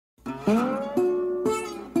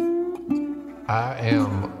I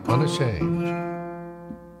am unashamed.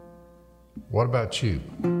 What about you?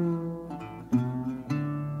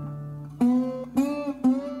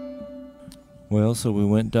 Well, so we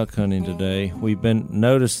went duck hunting today. We've been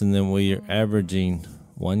noticing that we are averaging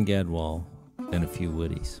one gadwall and a few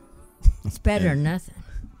woodies. It's better than nothing.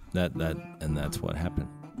 That's what happened.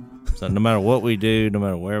 So no matter what we do, no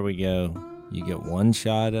matter where we go, you get one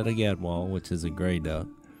shot at a gadwall, which is a gray duck,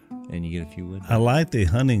 and you get a few woodies. I like the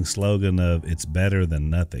hunting slogan of "It's better than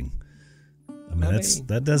nothing." I mean,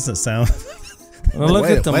 that doesn't sound. Well, look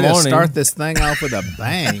at the way morning. to start this thing off with a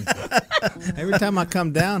bang. Every time I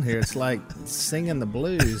come down here, it's like singing the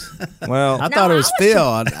blues. Well, I thought it was Phil.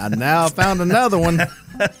 I now found another one.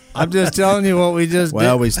 I'm just telling you what we just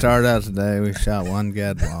Well, did. we started out today. We shot one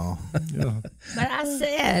gadwall. But I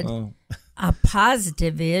said a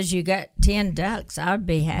positive is you got 10 ducks. I would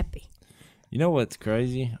be happy. You know what's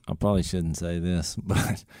crazy? I probably shouldn't say this,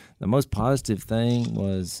 but the most positive thing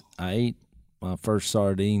was I ate my first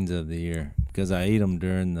sardines of the year because I ate them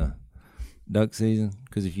during the duck season.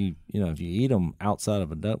 Because if you eat them outside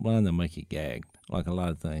of a duck blind, they'll make you gag, like a lot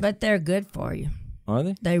of things. But they're good for you. Are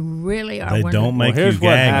they? They really are. They don't make Well, you here's what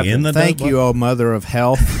gag happened. in the Thank duck you, oh mother of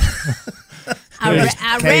health. I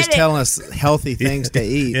Kay's read it. telling us healthy things to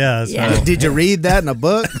eat. Yeah, that's Yeah. right. Did you read that in a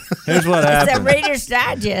book? Here's what It's a happened. Reader's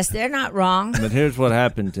Digest. They're not wrong. But here's what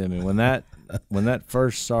happened to me when that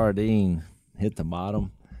first sardine hit the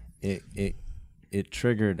bottom. It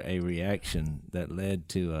triggered a reaction that led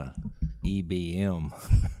to a EBM.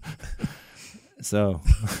 So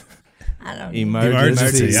I don't know.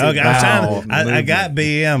 Emergency. Okay, I got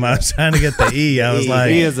BM. I was trying to get the E. I was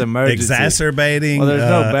like, E is emergency. exacerbating, Well, there's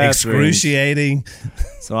no bathrooms. excruciating.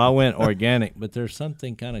 So I went organic, but there's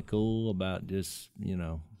something kind of cool about just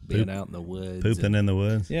being out in the woods, Pooping in the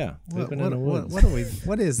woods. Yeah, pooping in the woods.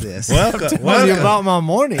 What is this? Welcome. Well, you Welcome. bought my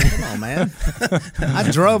morning. Come on, man. I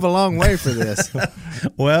drove a long way for this.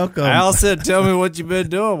 Welcome. Al said, "Tell me what you've been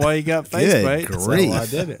doing while you got face Good paint." grief. So I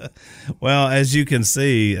did it. Well, as you can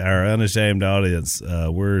see, our unashamed audience,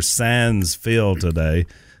 we're sans Phil today.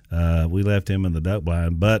 We left him in the duck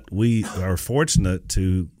blind, but we are fortunate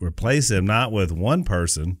to replace him not with one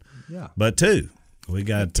person, but two. We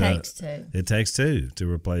got It takes two. It takes two to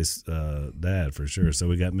replace Dad for sure. So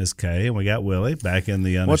we got Miss Kay and we got Willie back in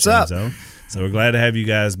the What's unashamed up? zone. So we're glad to have you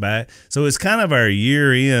guys back. So it's kind of our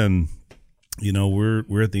year in.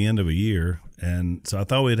 We're at the end of a year, and so I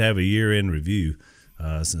thought we'd have a year in review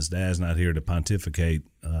since Dad's not here to pontificate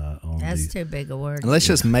on That's too big a word. Let's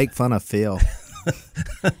just make fun of Phil.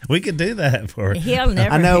 We could do that for. He'll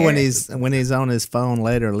never I know hear when it. he's on his phone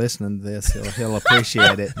later listening to this, he'll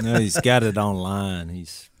appreciate it. No, he's got it online.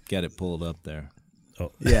 He's got it pulled up there.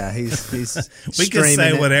 Yeah, he's We can streaming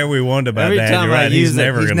say it. whatever we want about Every Dad. time You're I right. use He's it,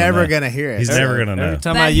 never He's gonna never know. gonna hear it. He's never gonna know. Every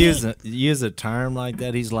time But I he- use a term like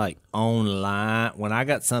that, he's like online. When I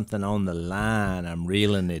got something on the line, I'm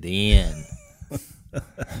reeling it in.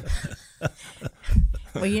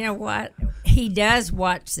 Well, you know what? He does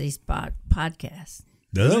watch these podcasts.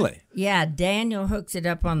 Does Really? Yeah, Daniel hooks it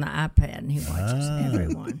up on the iPad and he watches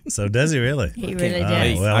everyone. So does he really? He really Ah,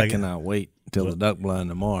 does. well, I cannot wait till the duck blind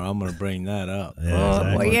tomorrow. I'm going to bring that up. Yeah, Oh,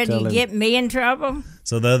 exactly. well, yeah, Tell do you him. get me in trouble?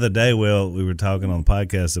 So the other day, Will, we were talking on the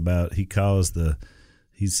podcast about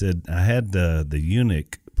he said, I had the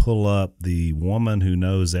eunuch pull up the woman who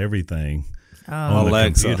knows everything on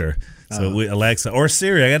Alexa. the computer. So Alexa or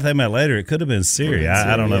Siri, I got to think about it later. It could have been Siri.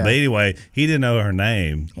 I don't know. yeah. But anyway, he didn't know her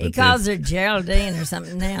name. He but calls her Geraldine or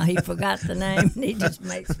something now. He forgot the name and he just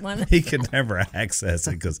makes one. he could never access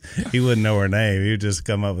it because he wouldn't know her name. He would just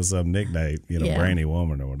come up with some nickname, Yeah. Brainy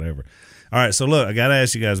Woman or whatever. All right, so look, I got to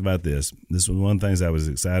ask you guys about this. This was one of the things I was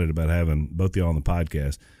excited about having both of y'all on the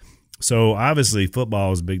podcast. So obviously,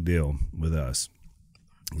 football is a big deal with us.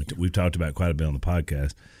 We've talked about it quite a bit on the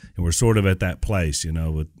podcast, and we're sort of at that place, with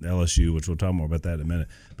LSU, which we'll talk more about that in a minute.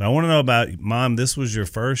 But I want to know about, Mom, this was your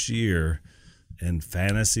first year in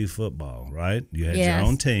fantasy football, right? You had your Yes.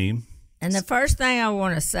 own team. And the first thing I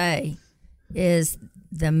want to say is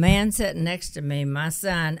the man sitting next to me, my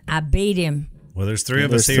son, I beat him. Well, there's three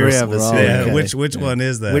of There's us here. three of us Yeah, here. Okay. Which one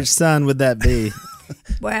is that? Which son would that be?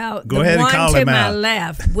 Well, Go the ahead and one call to him my out.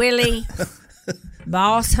 left, Willie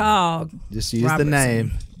Boss Hog. Just use Robertson. the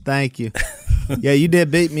name. Thank you. Yeah, you did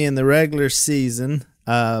beat me in the regular season.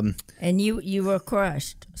 And you were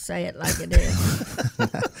crushed. Say it like it is.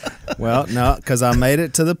 Well, no, because I made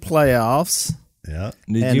it to the playoffs. Yeah.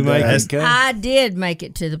 Did And, you make it, Kay? I did make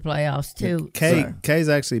it to the playoffs too. sir. Kay's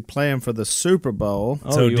actually playing for the Super Bowl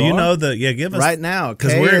Oh, So do you are? know give us right now.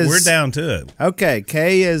 because Kay we're is- down to it. Okay,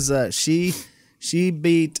 Kay is she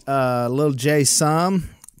beat little Jay Sum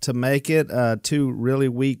to make it. Two really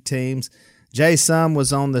weak teams. Jay Sum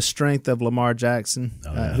was on the strength of Lamar Jackson,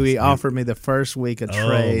 who he offered me the first week of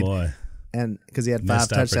trade. Oh, boy. And because he had 5 Missed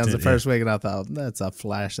touchdowns the opportunity. first week, and I thought, that's a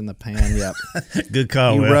flash in the pan. Yep. Good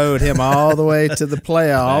call, You Will. rode him all the way to the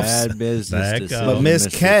playoffs. Bad business. Back decision, up. But Miss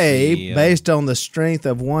Mr. K, CEO. based on the strength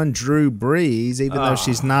of one Drew Brees, even though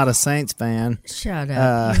she's not a Saints fan, Shut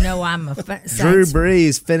up. You know I'm a Drew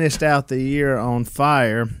Brees finished out the year on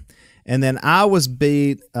fire. And then I was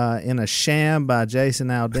beat in a sham by Jason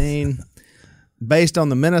Aldean based on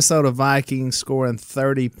the Minnesota Vikings scoring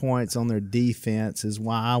 30 points on their defense is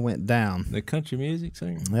why I went down. The country music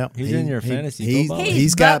singer. Yep. He's in your fantasy football.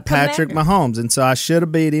 He's got Buck Patrick Commander. Mahomes, and so I should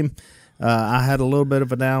have beat him. I had a little bit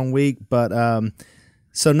of a down week, but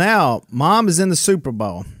so now Mom is in the Super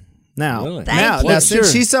Bowl. Now, Really? Thank you. now since Sure.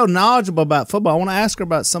 she's so knowledgeable about football, I want to ask her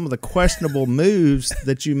about some of the questionable moves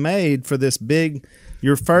that you made for this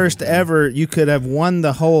your first ever. You could have won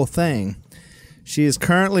the whole thing. She is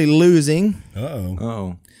currently losing. Uh-oh.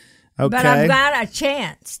 Oh, Okay. But I've got a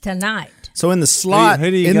chance tonight. So in the slot, Who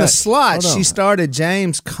do you in the got? slot, Hold on. she started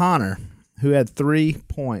James Conner, who had 3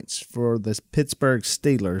 points for the Pittsburgh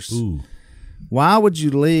Steelers. Ooh. Why would you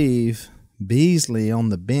leave Beasley on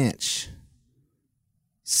the bench?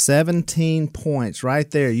 17 points right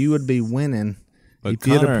there. You would be winning But if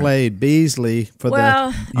you'd have Conner- played Beasley for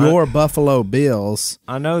Well- your Buffalo Bills.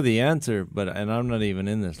 I know the answer, and I'm not even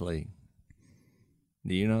in this league.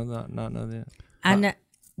 Do you know that? Not know that? I know.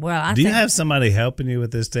 Well, I Do you think have somebody helping you with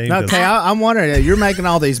this team? 'Cause Okay, I'm wondering. You're making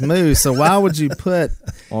all these moves, so why would you put?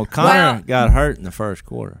 Well, Connor got hurt in the first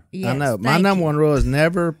quarter. yes, I know. My thank number you. one rule is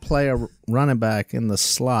never play a running back in the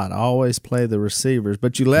slot. Always play the receivers.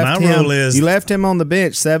 But you left My him. rule is- you left him on the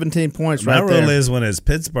bench. 17 points My right rule there. is when it's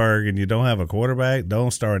Pittsburgh and you don't have a quarterback, don't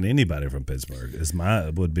start anybody from Pittsburgh.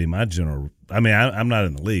 Would be my general. I mean, I'm not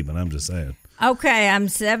in the league, but I'm just saying. Okay, I'm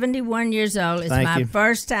 71 years old. It's Thank my you.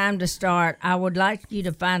 first time to start. I would like you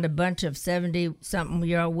to find a bunch of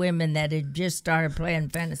 70-something-year-old women that had just started playing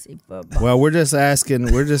fantasy football. Well, we're just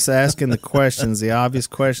asking. We're just asking the questions, the obvious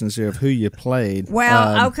questions here of who you played.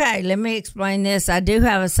 Well, okay, let me explain this. I do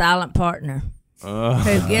have a silent partner who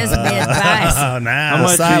gives me advice. Oh, now. How the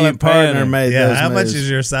much are silent you paying partner him? made Yeah, those how much moves. is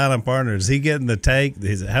your silent partner? Is he getting the take?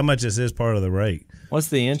 How much is his part of the rate? What's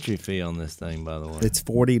the entry fee on this thing, by the way? It's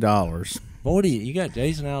 $40. 40. You got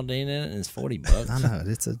Jason Aldean in it, and it's $40. I know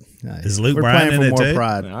it's a. Is Luke we're Bryan playing in for it more too?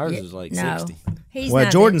 pride. Ours is like No, 60. he's Well,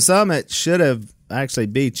 not Jordan in- Summit should have actually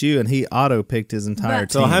beat you, and he auto picked his entire But-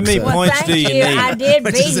 team. So how many Well, points thank do you need? I did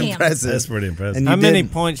Which beat is him. impressive. That's pretty impressive. And How you many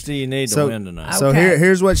didn't. points do you need to So- win tonight? So Okay.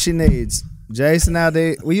 here's what she needs. Jason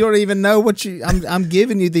Aldean. Well, you don't even know what you. I'm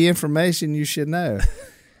giving you the information you should know.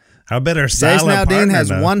 How better Jason silent Aldean partner has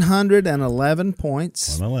now? 111 points.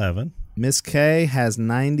 111. Miss K has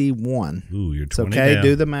 91. Ooh, you're So 20 Kay, down.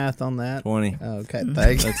 do the math on that. 20. Okay,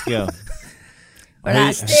 thanks. Let's go. But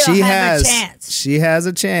I still She have has. a chance. She has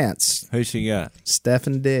a chance. Who she got?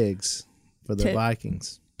 Stephen Diggs for the Two.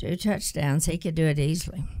 Vikings. 2 touchdowns. He could do it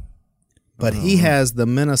easily. But he has the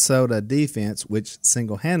Minnesota defense, which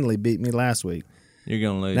single-handedly beat me last week. You're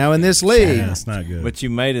going to lose. Now in this league, Yeah, that's not good. But you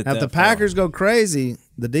made it now if that the Packers go crazy,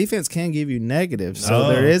 the defense can give you negatives. So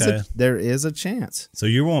Oh, okay. there is a chance. So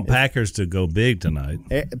you want Packers to go big tonight?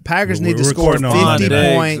 Packers We're need to score recording on 50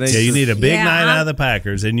 Monday. points, Yeah, you need a big Yeah, night I'm- out of the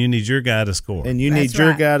Packers, and you need your guy to score. and you need That's your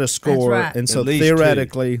right. guy to score. That's right. And so At least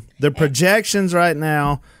theoretically, the projections right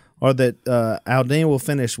now are that Aldean will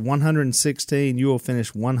finish 116, you will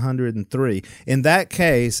finish 103. In that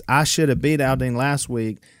case, I should have beat Aldean last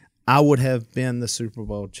week. I would have been the Super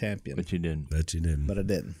Bowl champion, But you didn't. Bet you didn't. but I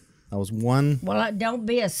didn't. I was one. Well, don't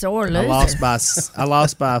be a sore loser. I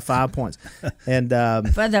lost by 5 points, and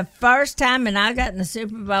For the first time, and I got in the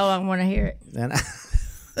Super Bowl, I want to hear it. and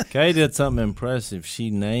Kay did something impressive.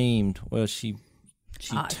 She named, she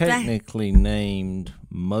Thank- technically named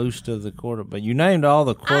most of the quarterback. You named all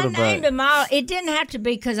the I quarterbacks. named them all. It didn't have to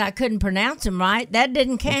be because I couldn't pronounce them right. That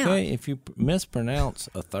didn't count. Okay, if you mispronounce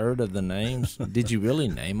a third of the names, did you really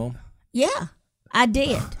name them? Yeah, I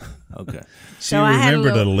did. Okay. She So I had a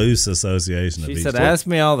remembered a little- loose association of She each said, team. "Ask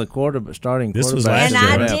me all the starting This was quarterbacks." last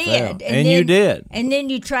And in I the year. NFL." did. And you did. And then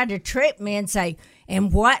you tried to trick me and say,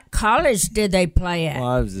 and what college did they play at? Well,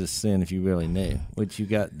 I was just saying if you really knew, which you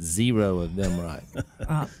got 0 of them right.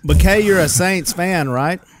 but Kay, you're a Saints fan,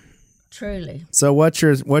 right? Truly. So what's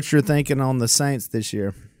your thinking on the Saints this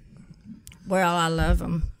year? Well, I love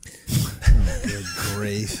them.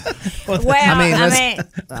 Grief. Well,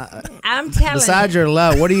 I'm telling Besides you. your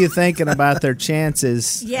love, what are you thinking about their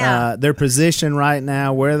chances? Yeah. Their position right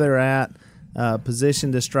now, where they're at,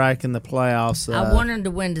 position to strike in the playoffs. I want them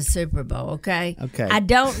to win the Super Bowl, okay? Okay. I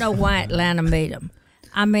don't know why Atlanta beat them.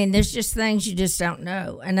 I mean, there's just things you just don't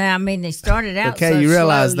know. And I mean, they started out Okay, so you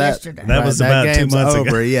realize slow that yesterday. That was about 2 game's months ago.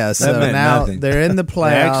 over. Yeah, so meant now nothing. they're in the They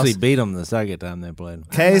playoffs. actually beat them the second time they played them.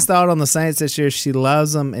 Kay's thought on the Saints this year. She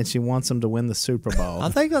loves them and she wants them to win the Super Bowl. I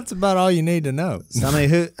think that's about all you need to know. So,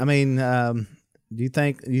 do you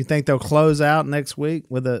think they'll close out next week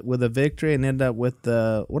with a victory and end up with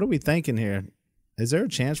the? What are we thinking here? Is there a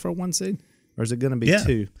chance for a 1 seed, or is it going to be Yeah.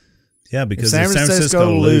 2? Yeah, because If if San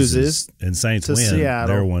Francisco loses and Saints to win, Seattle,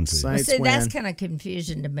 they're 1 seed. Well, Saints see, that's win. kind of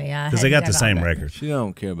confusion to me. Because they got the same record. She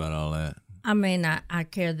don't care about all that. I mean, I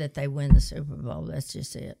care that they win the Super Bowl. That's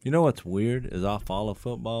just it. You know what's weird is I follow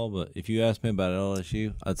football, but if you ask me about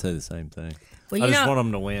LSU, I'd say the same thing. Well, I you just know- want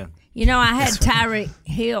them to win. You know, I had Tyreek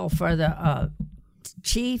Hill for the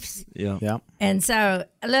Chiefs. Yeah. Yeah. And so,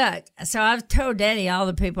 look, so I've told Daddy all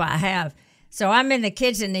the people I have. So I'm in the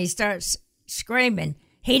kitchen and he starts screaming,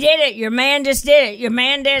 "He did it. Your man just did it. Your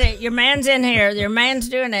man did it. Your man's in here. Your man's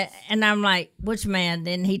doing it." And I'm like, "Which man?"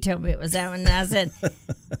 Then he told me it was that one. And I said,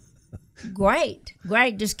 Great.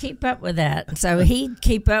 Just keep up with that. So he'd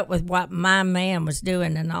keep up with what my man was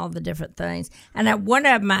doing and all the different things. And one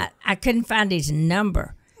of them, I couldn't find his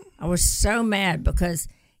number. I was so mad because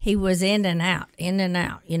he was in and out, you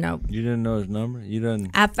know. You didn't know his number? You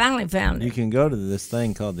didn't. I finally found You it. can go to this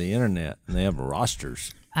thing called the internet, and they have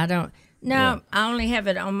rosters. I don't. No, I only have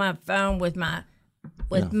it on my phone with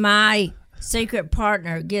my secret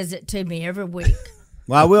partner gives it to me every week.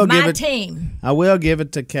 Well, I will My give it. team. I will give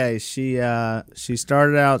it to Kay. She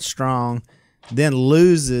started out strong, then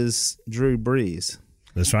loses Drew Brees,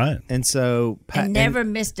 That's right. and so And never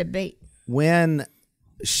missed a beat. when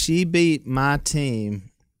she beat my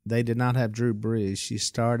team, they did not have Drew Brees. She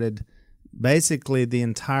started basically the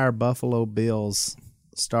entire Buffalo Bills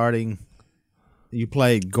starting. You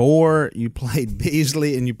played Gore, you played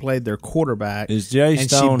Beasley, and you played their quarterback. Is Jay and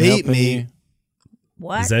Stone she beat helping me. you?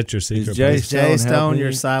 What? Is that your Is secret? Jay place? Jay Stone, helping your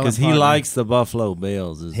you? silent Because he partner. likes the Buffalo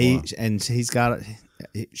Bills as well. He's got it.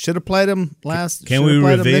 He should have played him last. Can should we have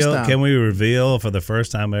played him this reveal? time. Can we reveal for the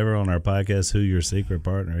first time ever on our podcast who your secret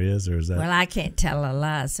partner is, or is that? Well, I can't tell a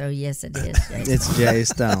lie, so yes, it is. Jason. It's Jay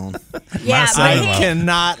Stone. Yeah, son-in-law.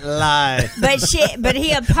 cannot lie. but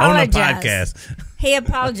he on the apologized. podcast? He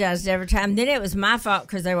apologized every time. Then it was my fault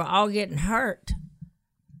because they were all getting hurt.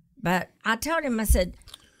 But I told him, I said,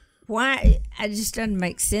 why? It just doesn't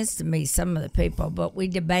make sense to me, some of the people. But we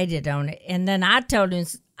debated on it. And then I told him,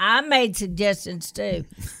 I made suggestions too.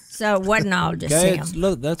 So it wasn't all just Okay, him.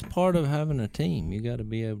 look, that's part of having a team. You got to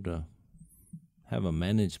be able to have a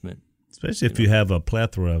management. Especially if you have a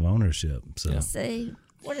plethora of ownership. So See?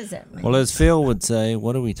 What does that mean? Well, as Phil would say,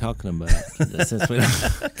 what are we talking about? Since we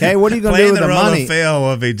don't- Okay, what are you going to do playing with the the role money? of Phil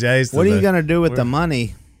will be Jason. What are you going to do with the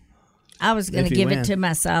money? I was going if to you give win. it to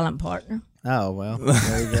my silent partner. Oh well,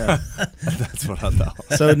 there you go. That's what I thought.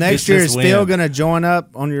 So next Just year, is win. Phil going to join up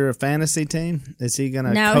on your fantasy team? Is he going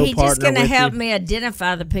to No, co-partner he's just going to with help you? me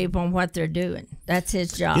identify the people and what they're doing. That's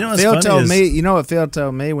his job. You know what's Phil funny told is- me. You know what Phil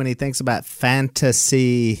told me when he thinks about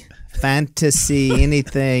fantasy,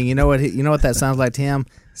 anything. You know what that sounds like to him?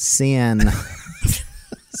 Sin.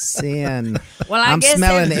 Sin. Well, I I'm guess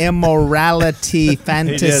smelling that- immorality, He did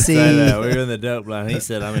fantasy. say that. We were in the dope line. He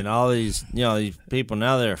said, I mean, all these, these people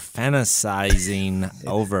now they're fantasizing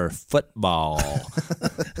over football.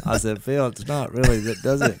 I said, Phil, it's not really. That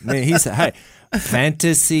doesn't mean. He said, hey,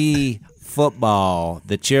 fantasy football.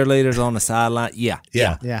 The cheerleaders on the sideline. Yeah.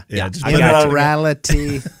 Yeah. Just I put got that- you.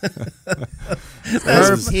 Immorality,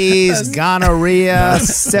 herpes, gonorrhea,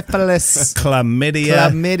 syphilis, chlamydia.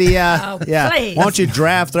 chlamydia. Oh, yeah. please. Why don't you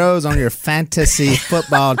draft those on your fantasy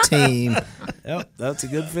football team? Yep, that's a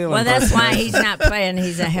good feeling. Well, that's why he's not playing.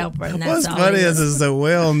 He's a helper, and that's What's all. funny he is that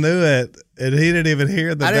Will knew it, and he didn't even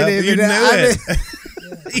hear the. I didn't you even knew know- I it.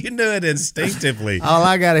 You knew it instinctively. All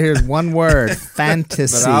I got to hear is one word: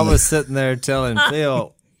 fantasy. But I was sitting there telling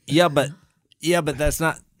Phil, yeah, but that's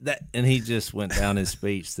not that, and he just went down his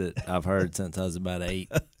speech that I've heard since I was about 8.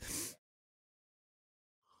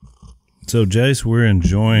 So, Jace, we're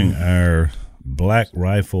enjoying our Black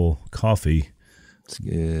Rifle coffee, It's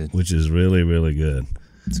good. which is really, really good.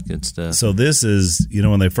 It's good stuff. So this is,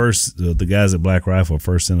 when they first, the guys at Black Rifle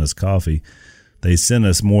first sent us coffee, they sent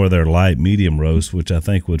us more of their light medium roast, which I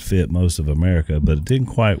think would fit most of America, but it didn't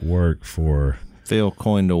quite work for. Phil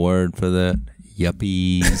coined a word for that.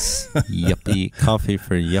 Yuppies. Yuppie. Coffee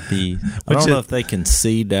for yuppie. I don't know if they can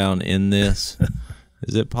see down in this.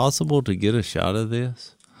 Is it possible to get a shot of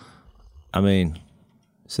this? I mean,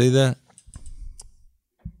 see that?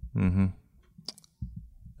 Mm-hmm.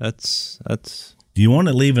 That's You want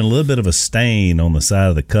it leaving a little bit of a stain on the side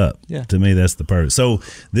of the cup. Yeah. To me, that's the perfect. So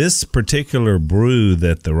this particular brew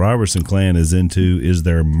that the Robertson clan is into is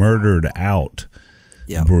their Murdered Out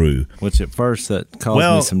brew. Which at first that caused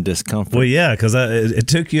me some discomfort. Well, yeah, because it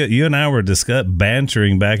took you and I were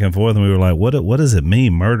bantering back and forth, and we were like, what does it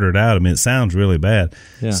mean, murdered out? I mean, it sounds really bad.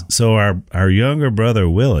 Yeah. So our younger brother,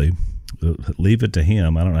 Willie, leave it to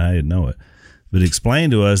him. I don't know how you'd know it. But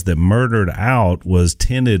explained to us that murdered out was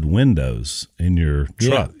tinted windows in your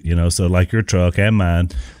truck, so like your truck and mine.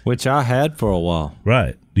 Which I had for a while.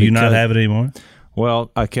 Right. Do you not have it anymore?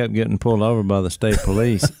 Well, I kept getting pulled over by the state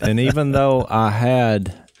police. And even though I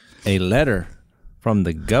had a letter from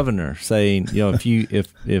the governor saying, if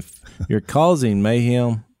you're causing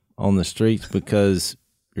mayhem on the streets because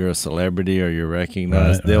you're a celebrity or you're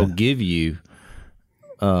recognized, they'll give you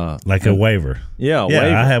like a waiver. Yeah,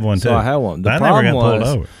 waiver. I have one too. So I have one. The problem never got pulled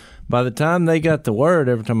over. By the time they got the word,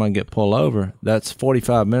 every time I get pulled over, that's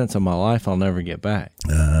 45 minutes of my life I'll never get back.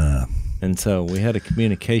 And so we had a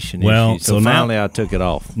communication issue. So finally I took it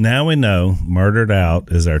off. Now we know Murdered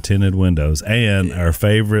Out is our tinted windows and our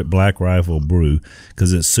favorite Black Rifle brew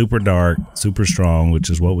because it's super dark, super strong,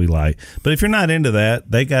 which is what we like. But if you're not into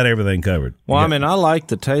that, they got everything covered. Well, I mean, I like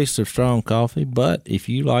the taste of strong coffee, but if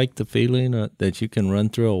you like the feeling that you can run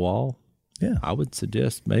through a wall, I would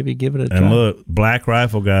suggest maybe give it a try. And look, Black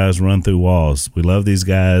Rifle guys run through walls. We love these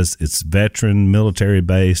guys. It's veteran, military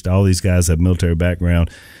based. All these guys have military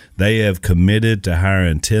background. They have committed to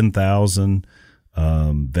hiring 10,000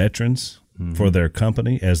 veterans for their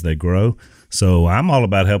company as they grow. So I'm all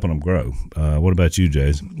about helping them grow. What about you,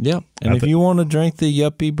 Jays? Yep. And if you want to drink the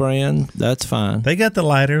Yuppie brand, that's fine. They got the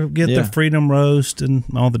lighter, the Freedom Roast and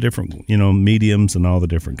all the different, mediums and all the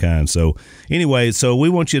different kinds. So anyway, we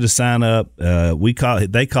want you to sign up.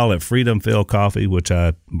 They call it Freedom Fill Coffee, which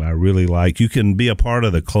I really like. You can be a part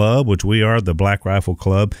of the club, which we are, the Black Rifle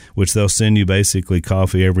Club, which they'll send you basically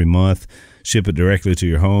coffee every month, ship it directly to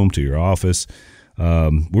your home, to your office.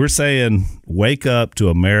 We're saying wake up to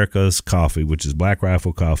America's coffee, which is Black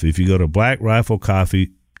Rifle Coffee. If you go to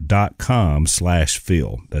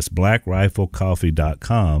blackriflecoffee.com/Phil, that's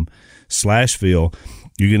blackriflecoffee.com/Phil,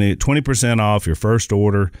 you're going to get 20% off your first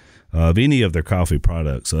order of any of their coffee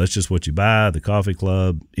products. So that's just what you buy, the coffee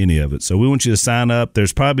club, any of it. So we want you to sign up.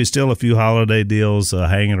 There's probably still a few holiday deals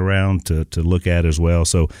hanging around to look at as well.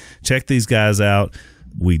 So check these guys out.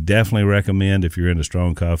 We definitely recommend, if you're into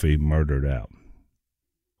strong coffee, Murdered Out.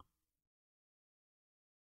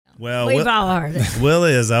 Well, we've all heard it.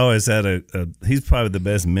 Willie has always had he's probably the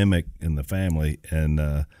best mimic in the family. And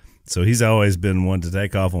so he's always been one to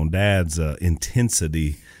take off on Dad's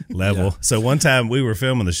intensity level. Yeah. So one time we were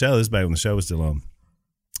filming the show. This is back when the show was still on.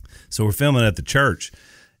 So we're filming at the church.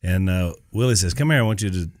 And Willie says, come here, I want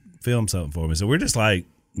you to film something for me. So we're just like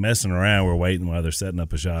messing around. We're waiting while they're setting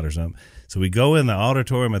up a shot or something. So we go in the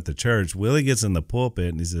auditorium at the church. Willie gets in the pulpit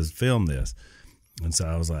and he says, film this. And so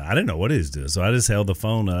I was like, I didn't know what he was doing. So I just held the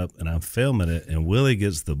phone up and I'm filming it. And Willie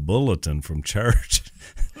gets the bulletin from church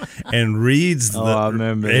and reads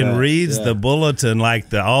the bulletin,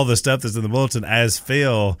 like all the stuff that's in the bulletin as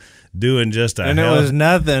Phil doing just a And it was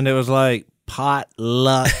nothing. It was like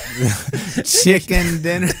potluck chicken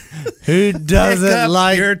dinner. Who doesn't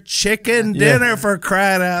like your chicken dinner for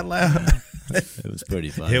crying out loud? It was pretty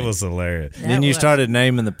funny. It was hilarious. Then you started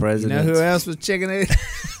naming the presidents. You know who else was chicken eating?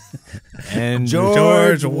 And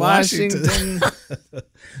George Washington.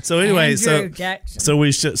 So anyway, Jackson.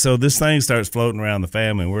 so this thing starts floating around the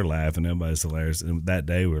family, and we're laughing. Everybody's hilarious. And that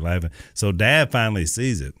day we're laughing. So Dad finally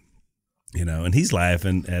sees it, and he's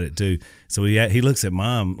laughing at it too. So he looks at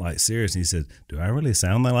Mom like serious, and he said, "Do I really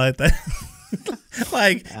sound like that?"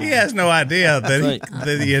 Like he has no idea that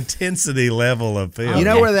the intensity level of Phil. You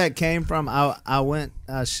know where that came from? I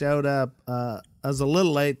showed up. I was a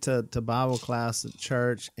little late to Bible class at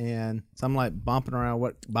church, and so I'm like bumping around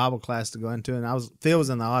what Bible class to go into, and Phil was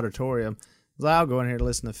in the auditorium. I was like, I'll go in here to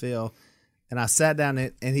listen to Phil, and I sat down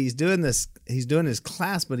and he's doing his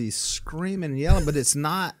class, but he's screaming and yelling, but it's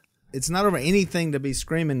not over anything to be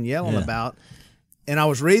screaming and yelling about. And I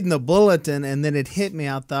was reading the bulletin, and then it hit me.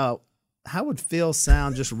 I thought, how would Phil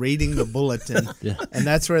sound just reading the bulletin? And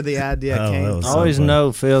that's where the idea came. I always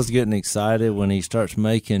know Phil's getting excited when he starts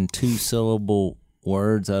making 2-syllable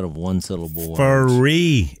words out of 1-syllable words.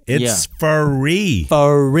 Free. It's free.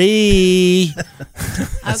 Free.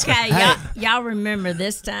 Okay, y'all remember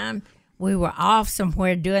this time we were off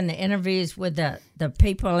somewhere doing the interviews with the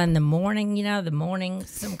people in the morning,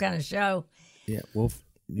 some kind of show. Yeah, well,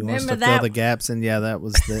 you want us to fill the gaps, and that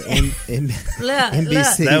was the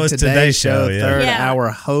NBC that was Today Show, third hour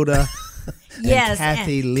Hoda. Yes,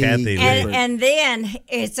 Kathy Lee. Kathy Lee. and then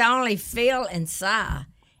it's only Phil and Si,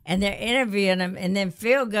 and they're interviewing them, and then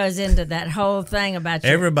Phil goes into that whole thing about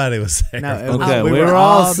your Everybody was there. No, it was- Okay, we we were were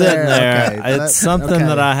all all sitting there. there. Okay, It's something okay.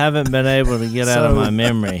 that I haven't been able to get out of So- my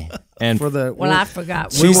memory. And for the Well, I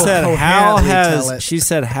forgot. she we will said, coherently tell it. She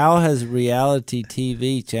said, how has reality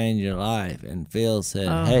TV changed your life? And Phil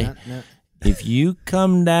said, hey, no. if you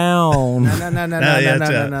come down,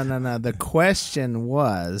 No. The question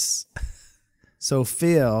was, so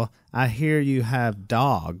Phil, I hear you have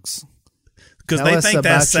dogs. Because Tell they us think about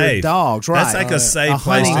that's your safe. dogs, right? That's like a safe A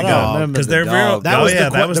place to hunting I don't go. remember Because the they're real. dog. That was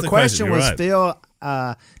that was the question. You're Was right. Phil?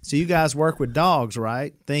 So you guys work with dogs,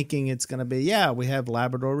 right? Thinking it's going to be, we have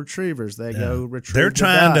Labrador Retrievers. They go retrieve. They're the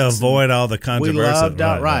trying to ducks, avoid all the and controversy. we love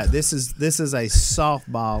dog. Right. This is a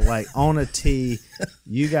softball, like on a tee.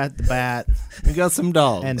 You got the bat, we got some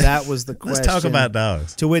dogs. and that was the question. Let's talk about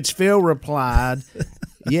dogs. To which Phil replied,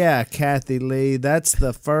 "Yeah, Kathy Lee, that's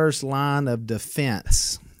the first line of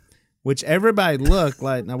defense." Which everybody looked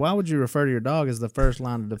like, now why would you refer to your dog as the first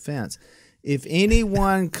line of defense? If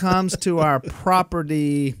anyone comes to our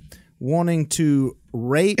property wanting to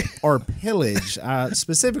rape or pillage,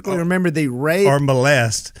 specifically remember the rape Or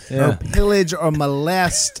molest. or pillage or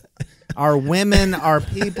molest our women, our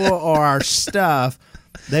people, or our stuff,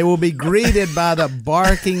 they will be greeted by the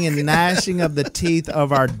barking and gnashing of the teeth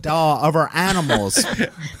of our animals,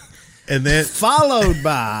 And then followed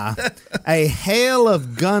by a hail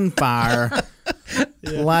of gunfire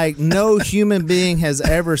like no human being has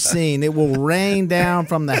ever seen. It will rain down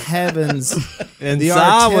from the heavens. and the Si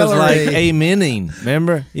was like artillery. amening.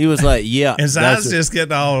 Remember? He was like, yeah. and that's Zi's just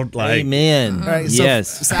getting all like, amen. Right, so,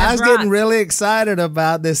 Yes. So I was That's getting right. really excited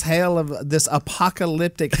about this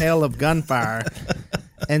apocalyptic hail of gunfire.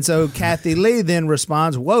 And so Kathy Lee then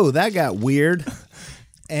responds, "Whoa, that got weird."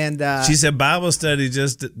 And she said Bible study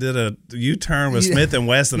just did a U-turn with Smith and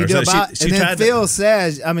Wesson. you Or do something. about- She and then tried Phil to.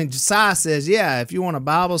 says, Si says, "Yeah, if you want a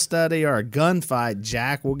Bible study or a gunfight,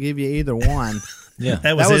 Jack, we'll give you either one." Yeah.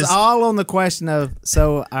 That was That was his. all on the question of,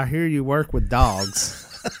 so I hear you work with dogs.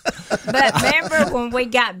 But remember when we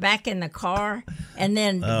got back in the car, and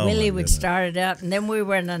then Oh, Willie my would goodness. start it up, and then we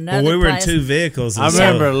were in another Well, we were in place. two vehicles. and I so-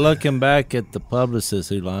 remember looking back at the publicist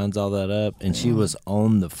who lines all that up, and she was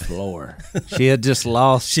on the floor. She had just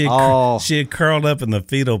lost she all. had curled up in the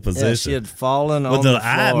fetal Yeah, position. she had fallen with on the the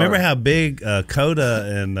floor. eye. Remember how big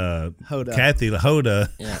Coda and Hoda. Kathy Hoda.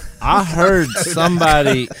 Yeah. I heard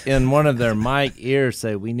somebody in one of their mic ears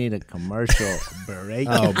say, "We need a commercial break."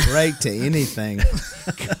 Oh, break to anything.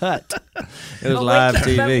 Cut. It was But live But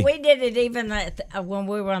TV. we did it even when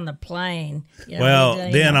we were on the plane. You know, Well, we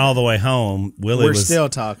did, then all the way home, Willie We're was still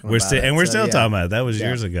talking We're about still it, and we're so, still yeah. talking about it. That was Yeah.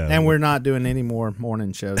 years ago. And we're not doing any more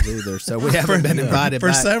morning shows either, so we haven't been invited for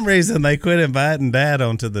back. some reason they quit inviting Dad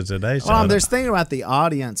onto the Today Show. Well, there's thinking about the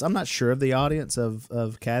audience. I'm not sure of the audience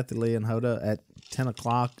of Kathy Lee and Hoda at 10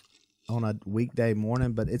 o'clock on a weekday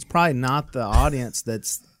morning, but it's probably not the audience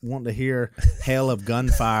that's wanting to hear hail of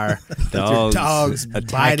gunfire, with your Dogs dogs attacking.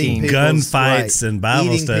 biting people's, Gunfights and Bible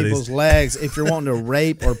eating studies. people's legs. If you're wanting to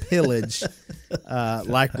rape or pillage,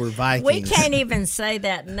 like we're Vikings, we can't even say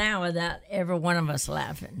that now without every one of us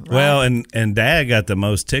laughing. Right? Well, and Dad got the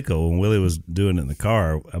most tickle when Willie was doing it in the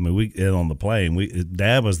car. I mean, on the plane.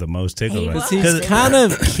 Dad was the most tickled. He right? was. He's kind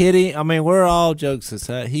of kidding. I mean, we're all jokes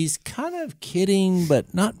aside. He's kind of kidding,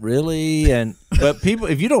 but not really. But people,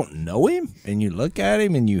 if you don't know him and you look at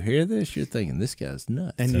him and you hear this, you're thinking this guy's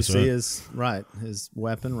nuts. and you That's see right. his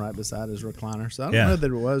weapon right beside his recliner. So I don't Yeah. know that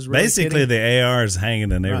it was really Basically, kidding. the AR is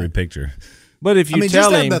hanging in every Right. picture. But if you I mean,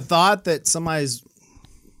 tell just him, the thought that somebody's,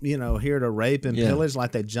 here to rape and Yeah. pillage,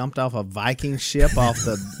 like they jumped off a Viking ship off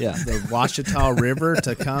the Yeah. the Washita River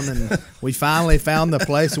to come, and we finally found the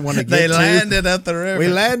place we want to get They to. landed up the river. We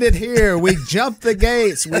landed here. We jumped the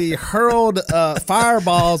gates. We hurled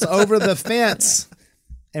fireballs over the fence.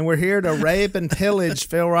 And we're here to rape and pillage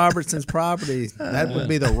Phil Robertson's property. That would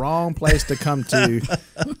be the wrong place to come to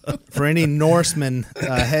for any Norsemen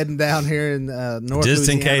heading down here in North Just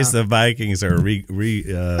in Louisiana. case the Vikings are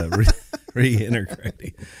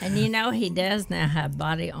reintegrating. and he does now have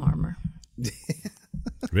body armor.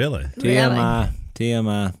 Really?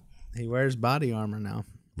 TMI. He wears body armor now.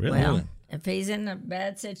 Really? Well, if he's in a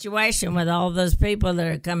bad situation with all those people that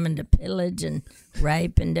are coming to pillage and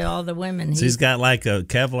rape and do all the women, So he's got like a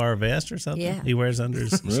Kevlar vest or something Yeah. he wears under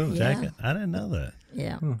his Really? jacket? I didn't know that.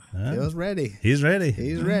 yeah. Phil's ready. He's ready.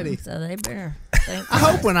 He's ready. So they better think. I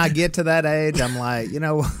hope when I get to that age, I'm like, you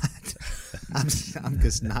know what? I'm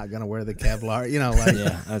just not gonna wear the Kevlar. You know, like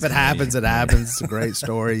Yeah, if that's it funny. happens, it happens. It's a great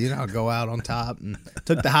story. You know, I'll go out on top and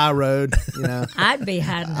took the high road. You know, I'd be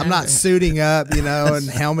hiding. I'm not suiting up, you know, and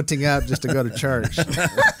helmeting up just to go to church.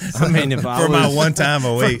 I mean, if I For my was, one time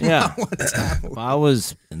a week. yeah, if I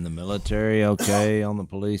was in the military, okay, on the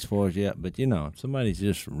police force, yeah, but you know, if somebody's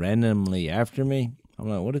just randomly after me, I'm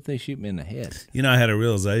like, what if they shoot me in the head? You know, I had a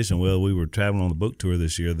realization. Well, we were traveling on the book tour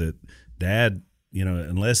this year that Dad, you know,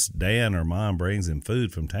 unless Dan or Mom brings him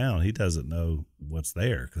food from town, he doesn't know what's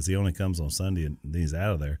there because he only comes on Sunday and he's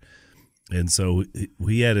out of there. And so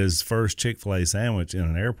he had his first Chick-fil-A sandwich in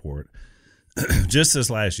an airport just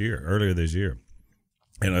earlier this year,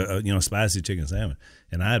 and a spicy chicken sandwich.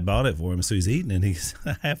 And I had bought it for him, so he's eating it. And he's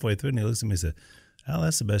halfway through, and he looks at me and said, "Oh,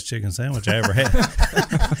 that's the best chicken sandwich I ever had."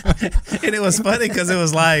 And it was funny because it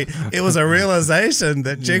was a realization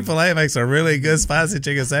that Chick-fil-A makes a really good spicy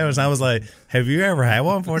chicken sandwich. And I was like, "Have you ever had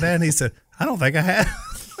one before, Dad?" And he said, "I don't think I have."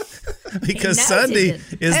 Because knows Sunday he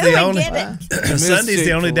did. is Who the would only get it? Sunday's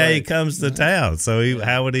the only Chick-fil-A. day he comes to town. So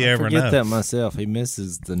how would he ever Forget know? that myself. He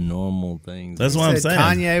misses the normal things. That's what I'm Said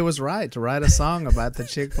saying. Kanye was right to write a song about the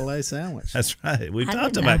Chick-fil-A sandwich. That's right. We I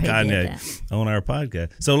talked didn't know about he did Kanye on our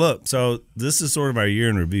podcast. So look, this is sort of our year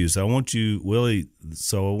in review. So I want you, Willie.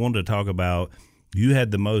 So I wanted to talk about you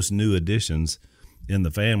had the most new additions in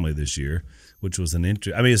the family this year, which was an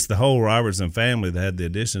interest. I mean, it's the whole Robertson family that had the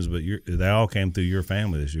additions, but they all came through your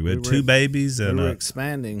family this year. We had two babies We and were a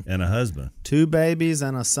expanding. husband. 2 babies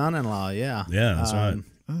and a son-in-law. Yeah. Yeah, that's right.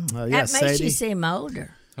 Yeah, That makes Sadie. you seem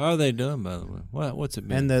older. How are they doing, by the way? What's it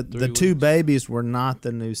been? And the 3 2 weeks? babies were not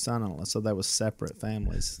the new son-in-law, so that was separate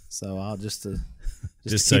families. So I'll just to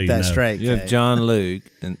Just keep so you that know. straight. You have Kate. John Luke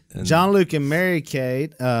and John Luke and Mary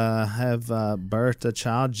Kate have birthed a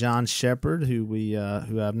child, John Shepherd, who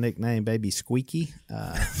I've nicknamed Baby Squeaky.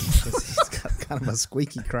 'Cause he's got kind of a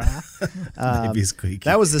squeaky cry. Maybe squeaky.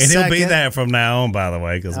 that was the and he'll be second- that from now on, by the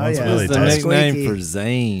way, because Oh, once yeah. Willie the That's tells nickname Squeaky. for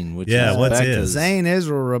Zane, which Yeah, is what's Becca's. his? Zane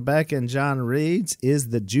Israel, Rebecca, and John Reeds is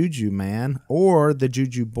the Juju man or the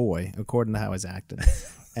Juju boy, according to how he's acting.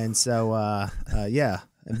 And so,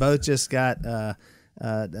 and both just got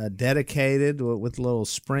dedicated with a little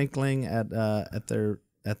sprinkling at their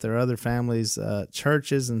other families'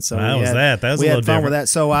 churches, and so How we was had, that? That was we a had little fun with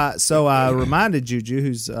different. that. So I reminded Juju,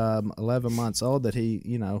 who's 11 months old, that he,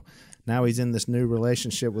 now he's in this new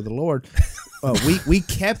relationship with the Lord. We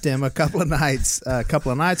kept him a couple of nights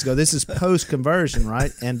ago. This is post conversion,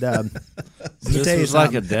 right? And let me This tell you was like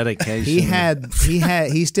a something. dedication.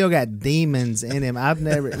 He still got demons in him. I've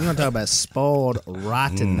never, you want to talk about spoiled,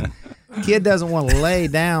 rotten. Kid doesn't want to lay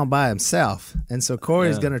down by himself. And so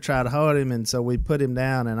Corey's going to try to hold him. And so we put him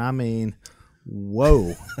down. And I mean,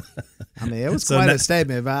 whoa. I mean, it was So quite now- a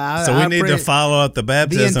statement. But So we need to follow up the the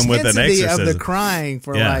baptism with an intensity exorcism. of the crying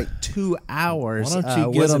for Yeah. like 2 hours Why don't you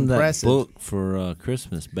was get them that impressive. book for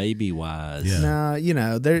Christmas, Baby Wise? Yeah.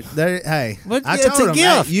 No, they're hey. But I it's told a them,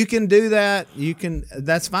 gift. hey, you can do that.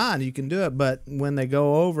 That's fine. You can do it. But when they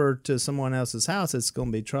go over to someone else's house, it's going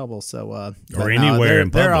to be trouble. So but anywhere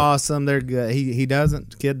in they're public. awesome. They're good.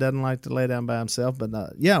 Kid doesn't like to lay down by himself. But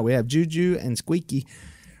we have Juju and Squeaky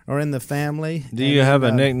are in the family. Do you have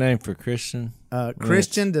a nickname for Christian?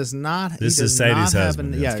 Christian does not. This he is does Sadie's not have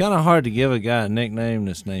husband, An, yes. yeah. It's kind of hard to give a guy a nickname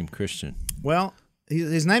that's named Christian. Well,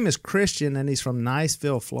 his name is Christian, and he's from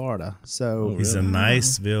Niceville, Florida. So He's a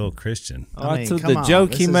Niceville Christian. I mean, so come the on. joke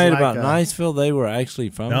This he is made like about a- Niceville, they were actually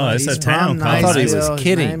from. No, it's he's a town from called- I thought he was Niceville.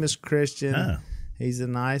 kidding. His name is Christian. Ah. He's the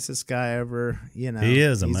nicest guy ever. He is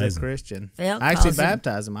He's a amazing. Christian. Phil I actually calls him-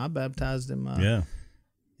 baptized him. I baptized him.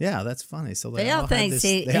 Yeah, that's funny. So they Phil all had thinks this.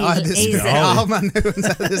 he- They all had this. he's they a- all my new ones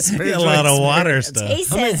had this He had a spiritual lot of water experience.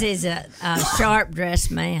 stuff. He says he's a sharp dressed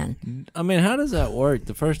man. I mean, how does that work?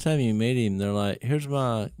 The first time you meet him, they're like, "Here's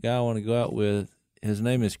my guy I want to go out with. His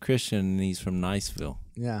name is Christian, and he's from Niceville."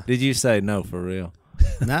 Yeah. Did you say no for real?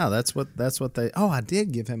 No, that's what they. Oh, I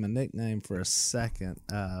did give him a nickname for a second.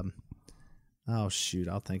 Oh shoot,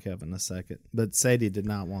 I'll think of it in a second. But Sadie did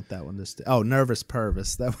not want that one to stay. Oh, Nervous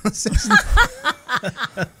Purvis. That was his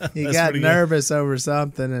he That's got pretty good. nervous over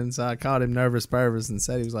something, and so I called him Nervous Purvis, and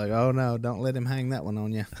Sadie was like, "Oh no, don't let him hang that one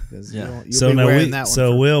on you, because Yeah. you'll be wearing that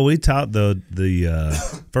one." Will, we talked the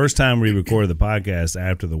first time we recorded the podcast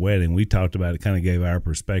after the wedding. We talked about it, kind of gave our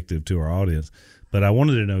perspective to our audience. But I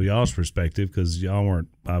wanted to know y'all's perspective, because y'all weren't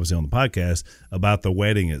obviously on the podcast, about the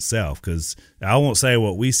wedding itself. Because I won't say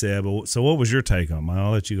what we said, but so what was your take on it?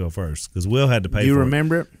 I'll let you go first, because Will had to pay. You for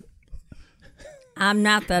remember it? I'm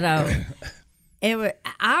not that old.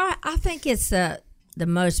 I think it's the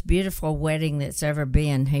most beautiful wedding that's ever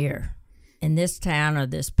been here in this town or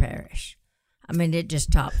this parish. I mean, it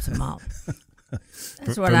just tops them all.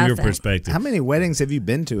 That's what from I your think. perspective. How many weddings have you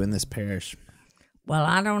been to in this parish? Well,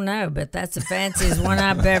 I don't know, but that's the fanciest one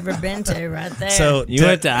I've ever been to right there. So You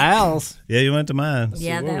went to Al's. yeah, you went to mine.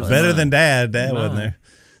 yeah, that was Better than Dad. Dad Mine. wasn't there.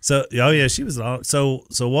 So, oh yeah, she was. So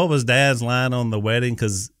what was Dad's line on the wedding?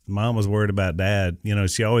 Because Mom was worried about Dad. You know,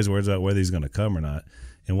 she always worries about whether he's going to come or not.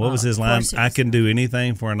 And what was his of line? course it I was. can do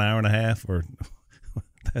anything for an hour and a half. Or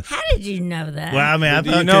How did you know that? well, I mean, I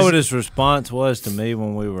Do thought you know 'cause- what his response was to me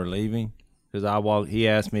when we were leaving? Because he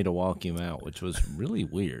asked me to walk him out, which was really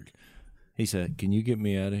weird. He said, "Can you get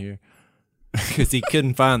me out of here?" Because he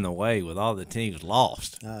couldn't find the way with all the team. He was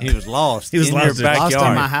lost. He was lost. He was in lost their in- backyard. Lost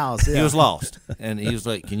in my house. Yeah. He was lost, and he was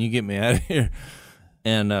like, "Can you get me out of here?"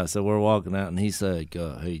 And so we're walking out, and he said,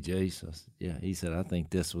 "Hey, Jace." I said, yeah. He said, "I think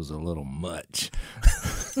this was a little much."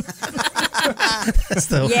 that's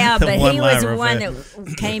the- Yeah, the but he one-line was the one reference.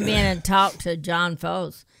 that came in and talked to John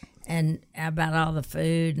Foles and about all the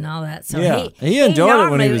food and all that. So Yeah, he enjoyed it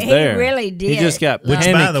when he normally- was there. He really did. He just got love Which,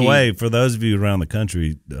 it. by the panicky. way, for those of you around the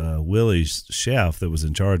country, Willie's chef that was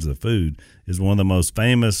in charge of the food is one of the most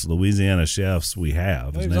famous Louisiana chefs we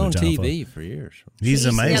have. He His was name on is John TV Fox. for years. He's He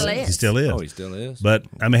amazing. still is. He still is. Oh, he still is. But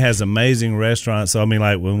I mean, has amazing restaurants. So I mean,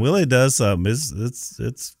 like when Willie does something,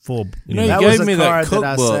 it's full. You know, That he was gave a me card that that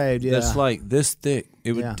I cookbook saved, yeah. that's like this thick.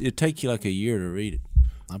 It would Yeah. it'd take you like a year to read it.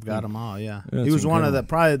 I've got them all. Yeah, Yeah, he it's was one of incredible.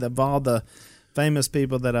 probably of all the famous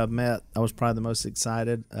people that I've met. I was probably the most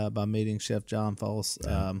excited by meeting Chef John Foles.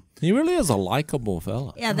 He really is a likable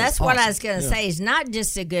fella. Yeah, that's what I was going to say. He's not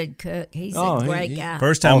just a good cook. He's Oh, a he- great he- guy.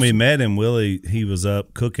 First time we Awesome. met him, Willie, he was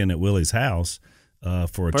up cooking at Willie's house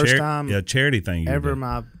for a First time charity thing. you were Ever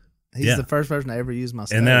doing. he's Yeah. the first person to ever use my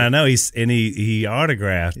stove. And then I know he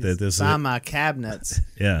autographed that this is signed my cabinets.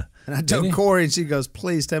 yeah. And I told Corey, and she goes,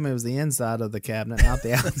 "Please tell me it was the inside of the cabinet, not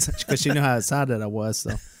the outside," because she knew how excited I was.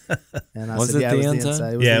 So, and I Was said, it "Yeah, the it was the inside?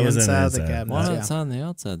 inside. It was Yeah, the it was in the inside of the inside. cabinet." Why Yeah. not sign the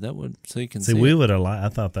outside? That would so you can See, see. we it. would have liked. I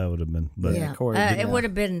thought that would have been, but Yeah, Corey did it that. would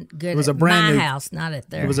have been good. It was at a brand my new- house, not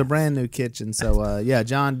at their. It was a brand new kitchen, so yeah,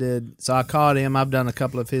 John did. So I called him. I've done a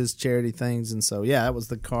couple of his charity things, and so yeah, that was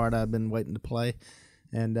the card I'd been waiting to play.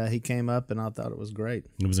 And he came up, and I thought it was great.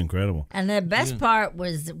 it was incredible. And the best part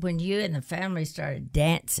was when you and the family started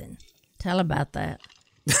dancing. Tell about that.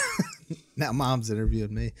 Now Mom's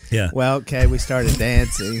interviewing me. Yeah. Well, okay, we started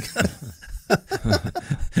dancing.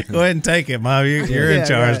 Go ahead and take it, Mom. You're Yeah, in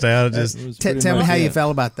charge right. now. Just Tell me how you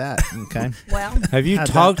felt about that. Okay, Well, Have you How'd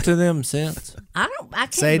talked to them since? I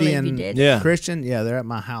can't Sadie believe you and did. Yeah. Christian, yeah, they're at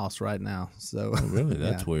my house right now. So Really?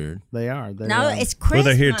 That's yeah, weird. they are. They're, No, it's Christmas. well,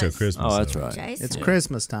 they're here till Christmas. Oh, that's so. right. Jason. it's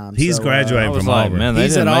Christmas time. He's so, graduating I was from like, Auburn. man, they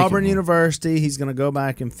He's didn't at make Auburn it. University. He's going to go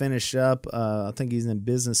back and finish up. I think he's in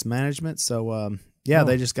business management. So yeah,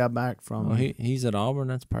 they just got back from. Oh, he's at Auburn.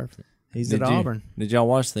 That's perfect. he's at you- Auburn. Did y'all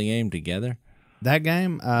watch the game together? That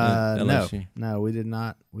game? No, LSU. no, we did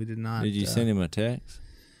not. We did not. Did you send him a text?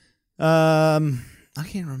 I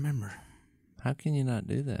can't remember. How can you not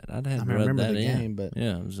do that? I'd have I read remember that the in. game, but-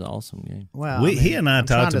 yeah, it was an awesome game. Well, He and I I'm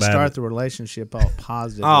talked trying to about start it. the relationship all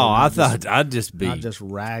positive. Oh, I thought I'd just be. not just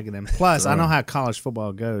ragging him. Plus, I know how college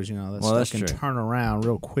football goes. You know, that Well, stuff that's can true. turn around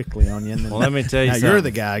real quickly on you. And then Well, let me tell you now something. you're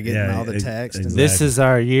the guy getting Yeah, all the text. And exactly. This is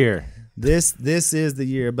our year. This is the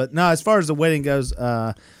year. But no, as far as the wedding goes,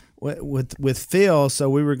 with Phil,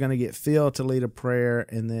 so we were going to get Phil to lead a prayer,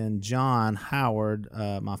 and then John Howard,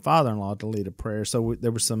 my father-in-law, to lead a prayer. So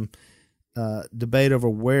there was some debate over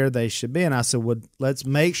where they should be, and I said, "Well, let's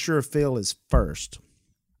make sure Phil is first."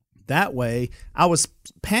 That way, I was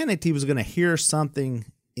panicked he was going to hear something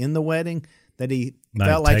in the wedding that he Might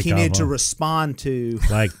felt like take he needed off to on. respond to,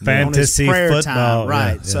 Like on his fantasy prayer football, time,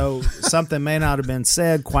 right? yeah. So something may not have been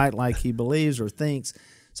said quite like he believes or thinks.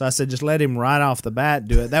 So I said, just let him right off the bat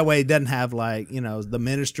do it. That way, he doesn't have like, the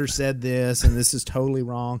minister said this and this is totally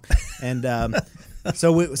wrong. And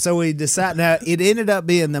so we decided. Now it ended up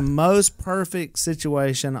being the most perfect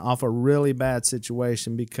situation off a really bad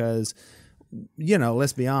situation because,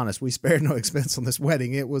 let's be honest, we spared no expense on this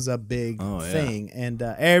wedding. It was a big Oh, yeah. thing, and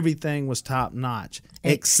everything was top notch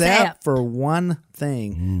Except- except for one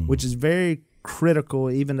thing, which is very critical,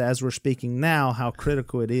 even as we're speaking now, how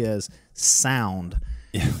critical it is: sound.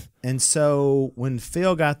 Yeah. And so when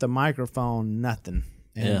Phil got the microphone, nothing.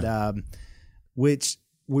 And which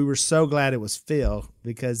we were so glad it was Phil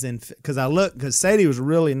because Sadie was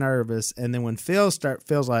really nervous, and then when Phil's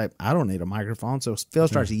like, I don't need a microphone, so Phil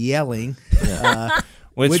starts yelling,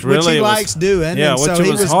 which really he was- likes doing. Yeah, and so which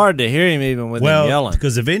he was hard to hear him even with him Well, yelling.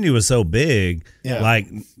 because the venue was so big, Yeah. like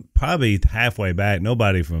probably halfway back,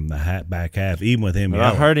 nobody from the back half, even with him But I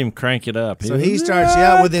yelling. heard him crank it up. So was- he starts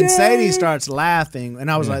yelling. Well, then Sadie starts laughing, and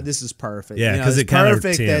I was like, "This is perfect." Yeah, 'cause it kinda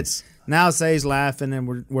perfect. tense. now Say's laughing,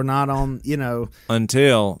 and we're not on.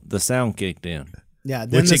 Until the sound kicked in. Yeah,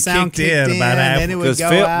 then Which the it sound kicked in about and half- then it would Because go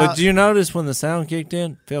Phil, out. but did you notice when the sound kicked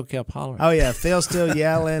in, Phil kept hollering. Oh yeah, Phil's still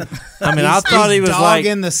yelling. I mean, I thought he was like,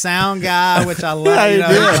 dogging the sound guy, which I love. Yeah,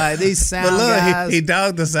 he did. Like these sound But look, guys. he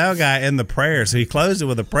dogged the sound guy in the prayer. So he closed it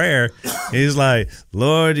with a prayer. He's like,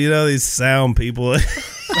 Lord, these sound people.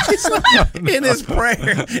 He's like, in his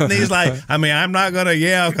prayer. And he's like, I'm not going to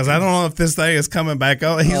yell because I don't know if this thing is coming back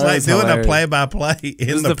on. He's like that's doing hilarious. a play-by-play in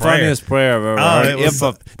This is the the prayer. funniest prayer I've ever Oh, heard. it was, If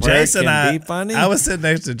a prayer Jason can and be funny. I was sitting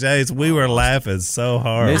next to Jace. We were laughing so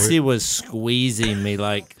hard. Missy was squeezing me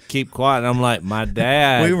like, keep quiet. And I'm like, my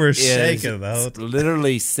dad We were is shaking the whole time.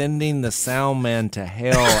 literally sending the sound man to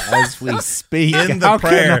hell as we speak. In the How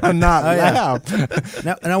prayer. can I not Oh, yeah.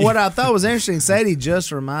 laugh? Now, what I thought was interesting, Sadie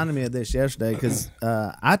just reminded me of this yesterday because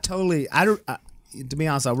to be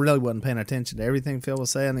honest, I really wasn't paying attention to everything Phil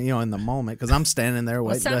was saying, in the moment because I'm standing there Well,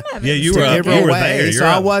 waiting. some to, of it Yeah, was you too were up- different. you were way, there. You're so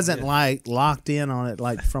I up. wasn't like locked in on it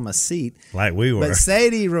like from a seat. Like we were. But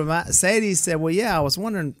Sadie said, "Well, yeah, I was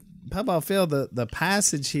wondering, Papa Phil, the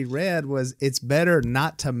passage he read was, it's better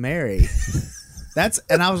not to marry."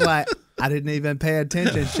 And I was like, I didn't even pay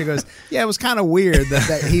attention. She goes, yeah, it was kind of weird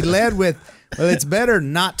that he led with, well, it's better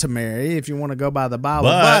not to marry if you want to go by the Bible.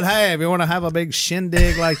 But hey, if you want to have a big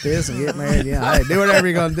shindig like this and get married, hey, do whatever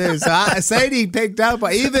you're going to do. So Sadie picked up,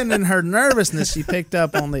 even in her nervousness, she picked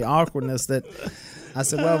up on the awkwardness that I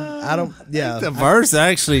said, well, I don't, yeah. The verse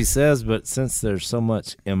actually says, but since there's so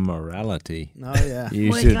much immorality, Oh, yeah.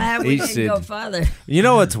 you We're should. glad we he didn't go should- further. You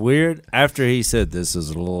know what's weird? After he said this is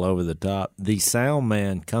a little over the top, the sound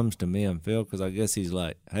man comes to me and Phil because I guess he's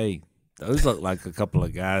like, "Hey, those look like a couple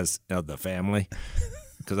of guys of the family."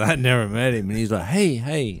 Because I had never met him, and he's like,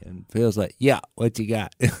 "Hey," and Phil's like, "Yeah, what you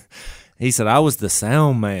got?" He said, "I was the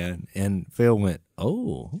sound man," and Phil went,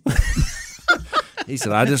 "Oh." He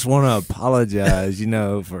said, "I just want to apologize,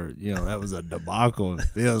 for, that was a debacle." And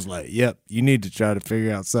Phil's like, "Yep, you need to try to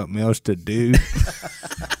figure out something else to do."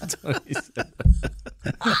 That's what he said.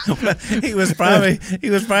 he was probably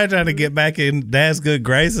trying to get back in Dad's good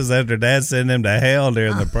graces after Dad sent him to hell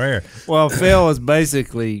during the prayer. Well, Phil was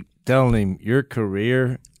basically telling him, your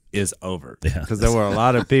career is over. Because there were a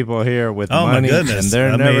lot of people here with Oh, my money, goodness. and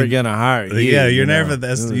they're I never mean, going to hire you. Yeah, you're you know.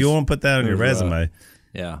 never. You won't put that on your it was resume.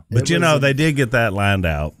 Yeah. But they did get that lined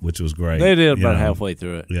out, which was great. They did you about know. halfway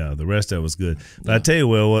through it. Yeah, the rest of it was good. But I tell you,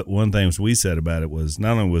 what one thing we said about it was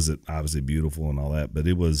not only was it obviously beautiful and all that, but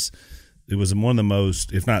it was one of the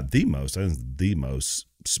most, if not the most, I think it's the most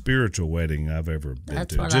spiritual wedding I've ever been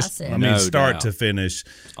That's to. what I said. mean, No start doubt. to finish.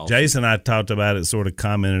 Awesome. Jason and I talked about it, sort of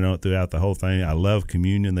commented on it throughout the whole thing. I love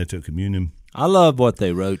communion. They took communion. I love what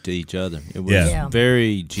they wrote to each other. It was Yeah.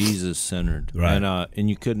 very Jesus-centered. Right. And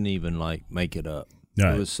you couldn't even, make it up.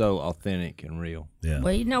 Right. It was so authentic and real. Yeah.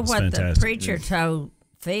 Well, you know It's what fantastic. the preacher told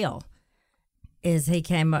Phil is he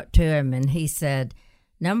came up to him and he said,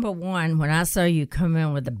 number one, when I saw you come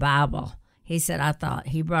in with the Bible, he said, I thought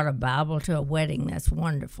he brought a Bible to a wedding. That's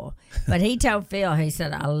wonderful. But he told Phil, he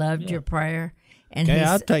said, I loved your prayer. And Okay, he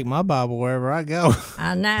I'll said, take my Bible wherever I go.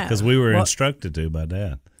 I know. Because we were Well, instructed to by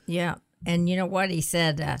Dad. yeah. And you know what he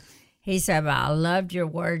said? He said, I loved your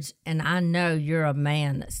words, and I know you're a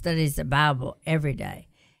man that studies the Bible every day.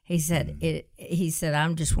 He said, he said,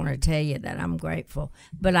 I just want to tell you that I'm grateful,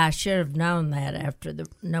 but I should have known that after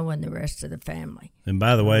knowing the rest of the family. And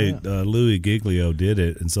by the way, Louis Giglio did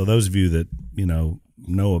it. And so those of you that,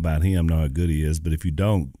 know about him know how good he is. But if you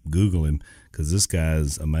don't, Google him because this guy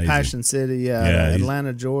is amazing. Passion City, Yeah, he's-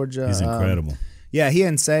 Atlanta, Georgia. He's incredible. Yeah, he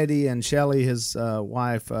and Sadie and Shelly, his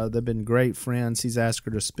wife, they've been great friends. He's asked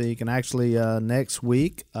her to speak. And actually, next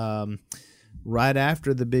week, right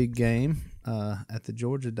after the big game at the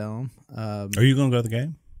Georgia Dome, Are you going to go to the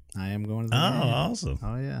game? I am going to the Oh, game. awesome.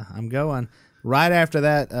 Oh, yeah, I'm going. Right after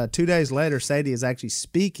that, 2 days later, Sadie is actually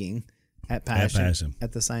speaking at Passion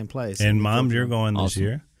at the same place. And Mom, you're going this Awesome.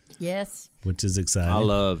 year, Yes. which is exciting. I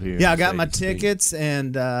love hearing Yeah, I got my Sadie speak. tickets,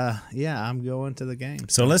 and I'm going to the game.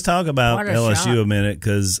 So let's talk about What a LSU shock. a minute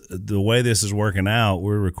because the way this is working out,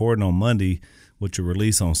 we're recording on Monday, which will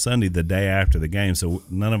release on Sunday the day after the game. So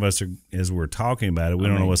none of us are, as we're talking about it, we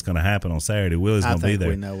don't know what's going to happen on Saturday. Willie's I going to be think there.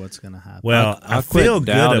 we know what's going to happen. Well, I quit feel good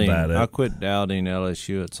doubting- about it. I quit doubting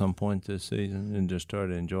LSU at some point this season and just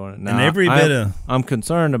started enjoying it. Now, And every bit of- I'm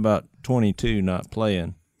concerned about 22 not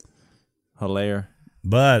playing. Hilaire.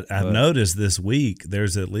 But I've noticed this week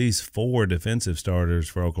there's at least 4 defensive starters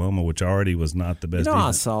for Oklahoma, which already was not the best I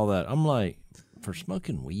defense. saw that. I'm like, for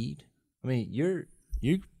smoking weed? I mean, you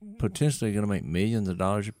potentially going to make millions of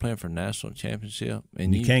dollars. You're playing for a national championship,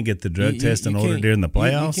 and You can't get the drug test in order can't- during the you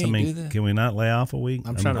playoffs. I can't do mean, that. can we not lay off a week?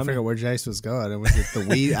 I'm trying to figure out where Jace was going. Was it the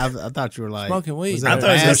weed? I thought you were like Smoking weed. was it I a thought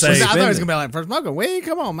he was gonna bad- say I thought he was suspended. gonna be like, for smoking weed.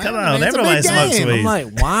 Come on, man. Come I on, mean, it's a everybody big smokes game. weed. I'm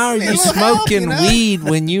like, why are you It'll help, smoking you know? weed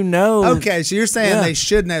when you know? Okay, so you're saying Yeah. they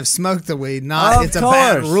shouldn't have smoked the weed? Not Of it's a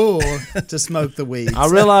bad course. rule to smoke the weed. I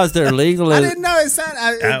realize they're legal. I didn't know it sounded.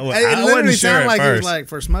 I It wasn't literally sure sounded at like it was first. like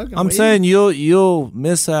for smoking. I'm weed. saying you'll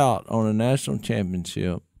miss out on a national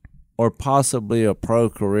championship or possibly a pro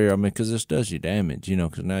career. I mean, because this does you damage,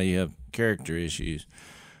 because now you have character issues.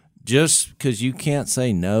 Just because you can't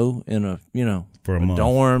say no in a For a month.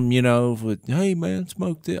 dorm, with hey man,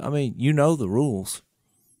 smoke this. I mean, the rules.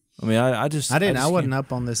 I mean, I just I didn't. I just wasn't can't-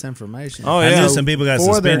 up on this information. Oh, I yeah. knew some people got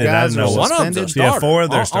Four of their suspended. I guys didn't know were what. One of them's a suspended? Yeah, starter. four of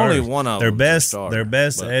their Only starters. one of their them's a best, starter, their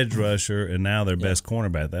best but- edge rusher, and now their best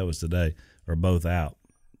cornerback. That was today. Are both out.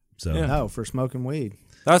 So Yeah. Oh, for smoking weed.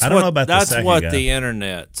 That's I don't what know about the that's second what guy. the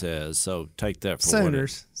internet says. So take that for what it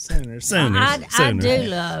is. Sooners. Sooners. I do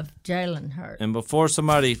love Jalen Hurts. And before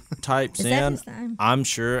somebody types Is that in, his name? I'm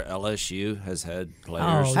sure LSU has had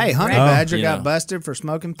players. Oh, Hey, Honey Oh, Badger you got know. busted for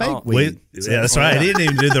smoking fake Oh, weed. Yeah, that's right. He didn't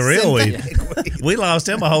even do the real weed. We lost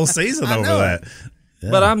him a whole season I over know. that.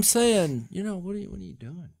 But I'm saying, what are you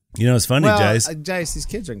doing? It's funny, Well, Jace. Jace, these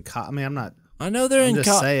kids are in. I mean, I'm not. I know they're I'm in just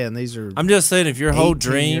college. saying these are. I'm just saying, if your whole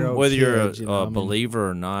dream, 18-year-old whether you're kids, a, you know, I mean- believer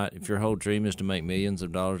or not, if your whole dream is to make millions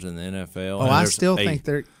of dollars in the NFL, Oh, and I there's still a think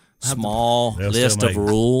they're. small They'll still list of make-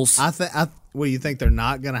 rules. Well, you think they're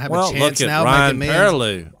not going to have Well, a chance look at now Ryan making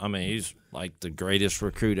millions? Perlew. I mean, he's like the greatest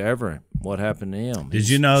recruit ever. What happened to him? Did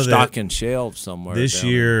He's you know that stocking shelves somewhere this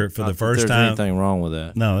down year, there. for Not the that first there's time- anything wrong with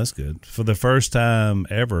that? No, that's good. For the first time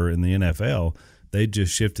ever in the NFL, they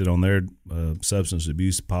just shifted on their substance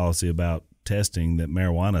abuse policy about testing that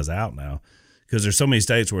marijuana's out now because there's so many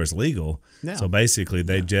states where it's legal. Yeah. So basically,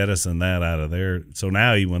 they jettison that out of there. So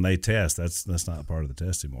now when they test, that's not part of the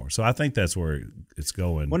test anymore. So I think that's where it's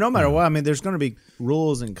going. Well, no matter what, I mean, there's going to be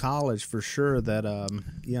rules in college for sure that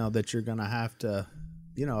that you're going to have to,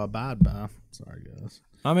 abide by. Sorry, guys.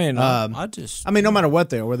 I mean, Um, I just I mean, no matter what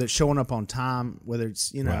they are, whether it's showing up on time, whether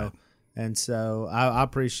it's Right. and so I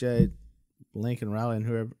appreciate Lincoln Riley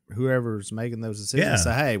and whoever's making those decisions. Yeah,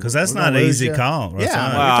 Say, hey, because we're that's gonna not an lose easy you. call. That's Yeah,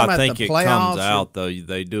 right. we're well, talking I about think the it playoffs comes or- out though.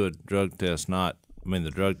 They do a drug test.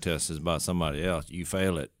 The drug test is by somebody else. You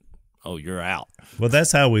fail it, oh, you're out. Well,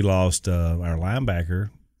 that's how we lost our linebacker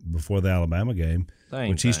before the Alabama game, Same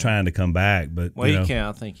which he's thing. trying to come back. But Well, he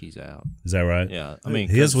can't. I think he's out. Is that right? Yeah, I mean,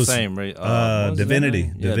 his 'cause was same. What was his Divinity.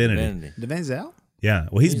 name? Yeah, Divinity. Devon's out. Yeah,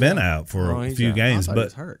 well, he's been out. out for Oh, a he's few out. games, I thought he but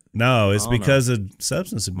was hurt. no, it's I don't because of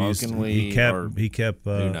substance abuse. Smoking He weed kept or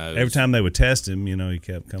who knows? every time they would test him, he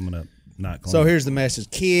kept coming up not clean. So here's the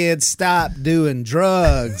message: kids, stop doing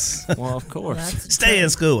drugs. Well, of course. stay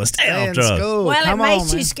in school, stay Stay off in drugs. school. Well, Come it makes on,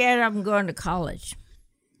 you man. scared of them going to college.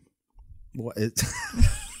 What,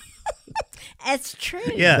 That's true.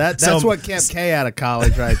 Yeah, that's so- what kept Kay out of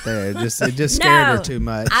college right there. It just scared her too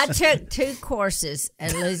much. I took 2 courses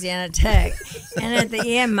at Louisiana Tech, and at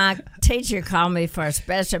the end, my teacher called me for a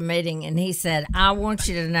special meeting, and he said, "I want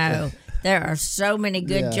you to know there are so many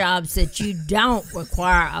good Yeah. jobs that you don't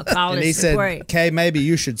require a college And he degree." said, "Kay, maybe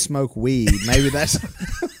you should smoke weed. Maybe that's."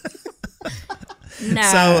 No.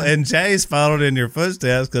 So and Jay's followed in your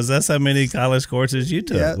footsteps because that's how many college courses you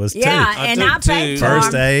took Yeah. was yeah, I and took I paid 2. for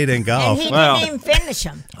first them, aid and golf. and he Well, didn't even finish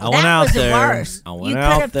them. I went that out was there. The worst. I You went could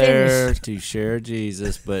out have there finished. to share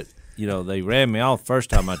Jesus, but they ran me off first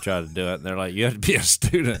time I tried to do it. And they're like, "You have to be a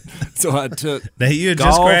student." So I took. Now you had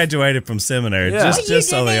just golf. graduated from seminary, Yeah. just Well, you just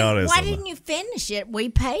so the didn't- audience. Why will know. didn't you finish it? We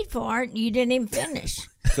paid for it, and you didn't even finish.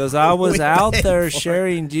 Because I was We out paid there for it.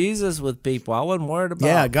 sharing Jesus with people. I wasn't worried about.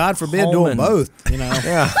 Yeah, God forbid home doing and- both.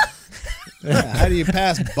 Yeah. Yeah, how do you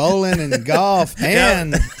pass bowling and golf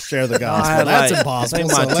and share the gospel? I had That's like- impossible. I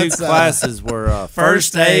think my so 2 let's, classes were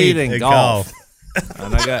first aid and golf.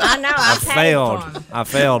 And I got. I know, I paid failed. for 'em. I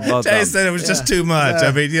failed both Jay of them. said it was just too much.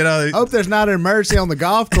 I mean, Hope there's not an emergency on the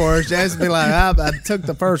golf course. Jason be like, I took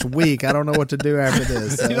the first week. I don't know what to do after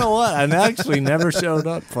this. So. You know what? I actually never showed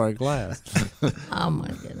up for a class. Oh my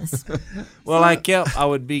goodness! Well, I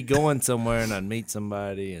would be going somewhere and I'd meet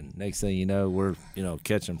somebody, and next thing you know, we're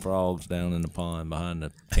catching frogs down in the pond behind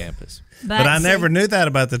the campus. But I see, never knew that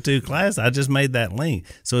about the 2 classes. I just made that link.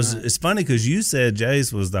 So it's funny because you said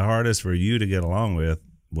Jace was the hardest for you to get along with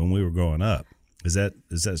when we were growing up. Is that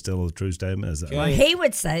still a true statement? Is that Well, he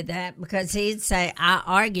would say that because he'd say I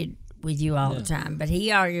argued with you all the time, but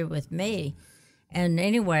he argued with me. And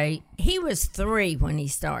anyway, he was 3 when he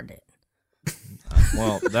started.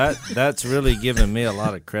 Well, that's really given me a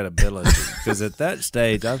lot of credibility because at that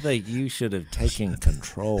stage, I think you should have taken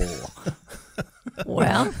control.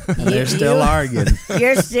 Well, They're still arguing.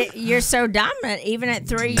 you're so dominant. Even at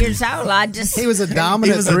 3 years old, He was a He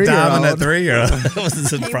dominant was a 3-year-old. dominant 3-year-old. That was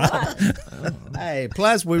the problem. Hey,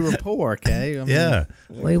 plus we were poor, okay? I mean, Yeah.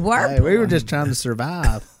 we were. Hey, we were just trying to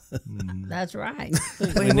survive. That's right.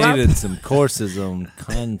 We needed some courses on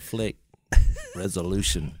conflict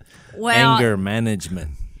resolution, Well, anger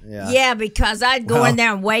management. yeah, because I'd go in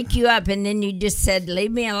there and wake you up, and then you just said,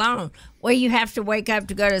 "Leave me alone." Well, you have to wake up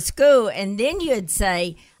to go to school, and then you'd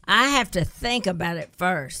say, "I have to think about it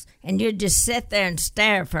first," and you'd just sit there and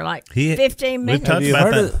stare for like 15 minutes. talked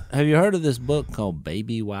about that. Have you heard of this book called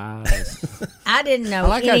Baby Wise? I didn't know I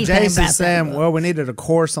like how anything Jason's about saying, that. well, we needed a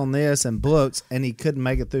course on this and books, and he couldn't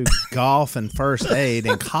make it through golf and first aid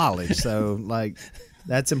in college. So, like,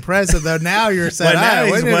 that's impressive, though. Now you're saying, Well, now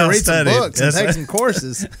hey, we he's need to well read studied. some books and That's take right. some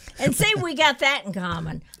courses. And see, we got that in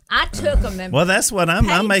common. I took them and Well, that's what I'm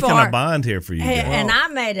Paid making for a it. bond here for you guys. and I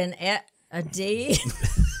made a D.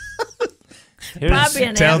 Here's- Probably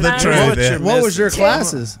an Tell the F truth. minus. Yeah. What was your Two.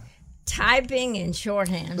 classes? Typing and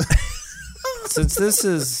shorthand. Since this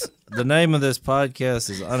is the name of this podcast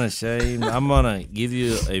is Unashamed, I'm gonna give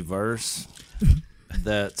you a verse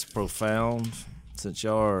that's profound. Since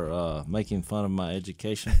y'all are making fun of my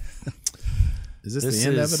education, Is this This the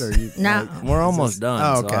end of is- it? Or you, No. we're almost done.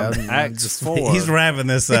 Oh, so okay. I'm I'm Acts just- 4. He's wrapping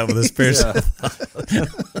this up with a spiritual.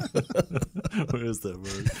 Where's that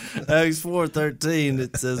verse? Acts 4:13.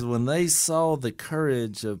 It says, "When they saw the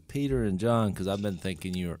courage of Peter and John," because I've been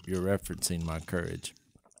thinking you're referencing my courage,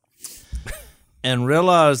 and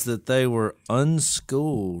realized that they were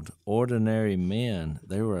unschooled, ordinary men,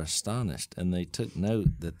 they were astonished, and they took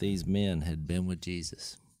note that these men had been with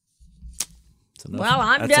Jesus. That's enough- Well,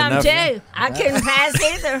 I'm that's dumb enough. too. I couldn't pass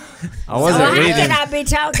either. I wasn't So how reading. can I be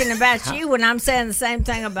talking about you when I'm saying the same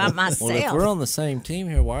thing about myself? Well, if we're on the same team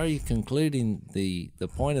here, why are you concluding the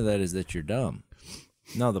point of that is that you're dumb?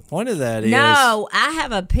 No, the point of that is No, I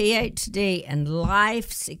have a PhD in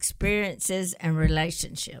life's experiences and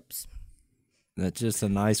relationships. that's just a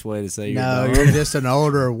nice way to say you're no, dumb. you're just an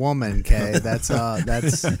older woman, Kay. That's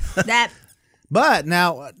That But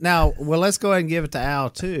now, well, let's go ahead and give it to Al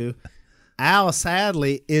too. Al,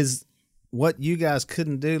 sadly, is what you guys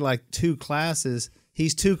couldn't do, like 2 classes.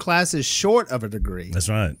 He's 2 classes short of a degree. That's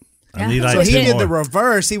right. I Yeah. need So like So he 2 did more. the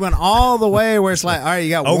reverse. He went all the way where it's like, all right, you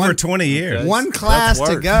got Over 20 years. Okay. one class That's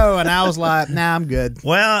to worse. go, and I was like, nah, I'm good.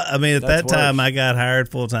 Well, I mean, at that That's time, worse. I got hired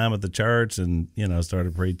full time at the church, and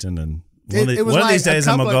started preaching. And It was one of like these a days,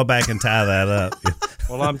 I'm gonna couple go back and tie that up.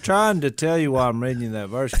 Well, I'm trying to tell you why I'm reading you that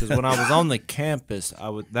verse because when I was on the campus,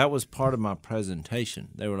 that was part of my presentation.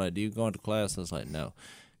 They were like, "Do you go into class?" I was like, "No,"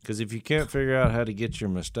 because if you can't figure out how to get your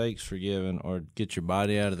mistakes forgiven or get your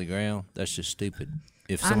body out of the ground, that's just stupid.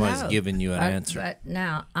 If I somebody's know. giving you an But- answer, But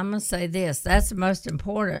now I'm gonna say this: that's the most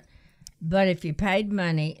important. But if you paid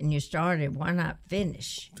money and you started, why not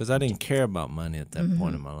finish? because I didn't care about money at that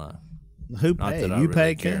point in my life. Who Not paid? that I You really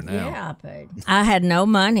paid, care Kay? now. Yeah, I paid. I had no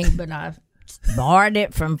money, but I borrowed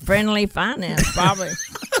it from Friendly Finance, probably.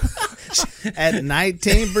 At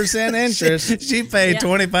 19% interest. She paid Yeah.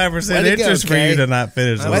 25% Way to go, interest for Kay. you to not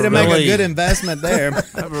finish. the Way to book. make a Really? good investment there.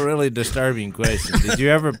 I have a really disturbing question. Did you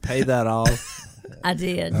ever pay that off? I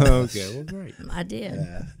did. Okay, well, great. I did.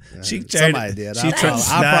 She Somebody did. I traded.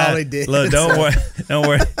 probably did. Look, don't worry. Don't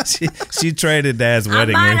worry. She traded Dad's I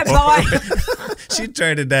wedding might ring. have For bought. She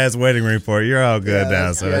traded Dad's wedding ring for you. You're all good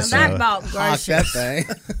now. So that's I bought Hawk that groceries. thing.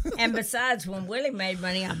 And besides, when Willie made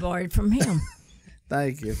money, I borrowed from him.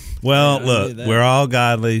 Thank you. Well, Yeah, I look, knew that. we're all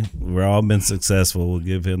godly. We're all been successful. We'll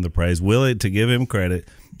give him the praise. Willie, to give him credit,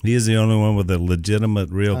 he is the only one with a legitimate,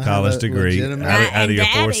 real college a degree legitimate- out of your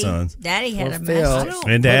Daddy, 4 sons. Daddy had Well, a Phil- master's.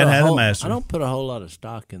 And Dad had a I master's. don't put a whole lot of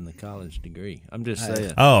stock in the college degree. I'm just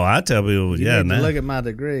saying. Oh, I tell people, You yeah, need to now. look at my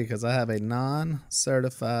degree because I have a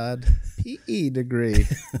non-certified PE degree.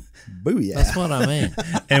 Booyah. That's what I mean.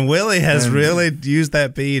 And Willie has really used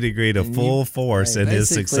that PE degree to full force in his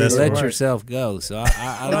Basically, success. let rate. yourself go. So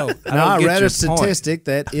I don't. Now, I get read your a point. statistic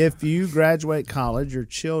that if you graduate college, your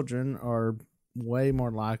children are way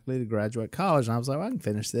more likely to graduate college. And I was like, well, I can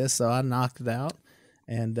finish this. So I knocked it out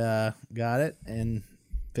and got it. And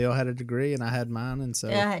Phil had a degree and I had mine. And so,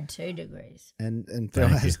 I had 2 degrees. and Phil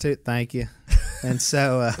has 2. Thank you. And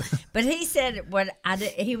so, But he said what I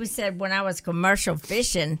did, said when I was commercial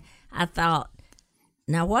fishing, I thought,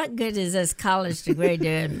 now what good is this college degree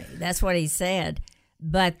doing me? That's what he said.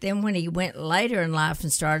 But then when he went later in life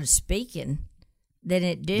and started speaking, than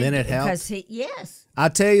it did. Then it because helped? yes. I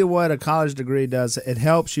tell you what a college degree does. It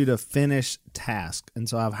helps you to finish tasks. And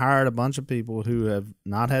so I've hired a bunch of people who have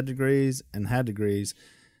not had degrees and had degrees.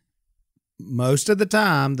 Most of the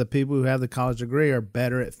time, the people who have the college degree are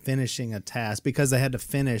better at finishing a task because they had to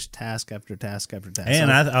finish task after task after task. And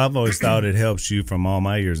So- I've always thought it helps you from all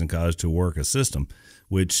my years in college to work a system,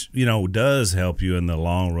 which, does help you in the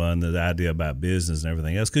long run, the idea about business and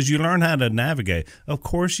everything else, because you learn how to navigate. Of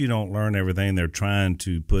course, you don't learn everything they're trying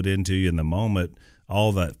to put into you in the moment,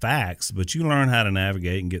 all the facts, but you learn how to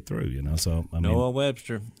navigate and get through, So, I mean, Noah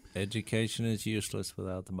Webster, education is useless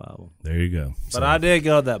without the Bible. there you go. But I did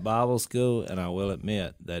go to that Bible school, and I will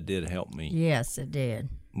admit that did help me, Yes, it did.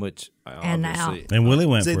 which I And now- obviously And Willie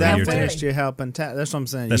went See, for a that year finished too. you helping task. That's what I'm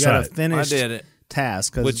saying. That's you got right. to finish I did it.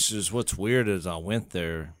 task. Which is what's weird is I went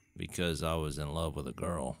there because I was in love with a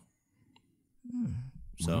girl.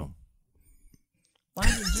 So Why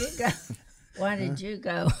did you go? Why did you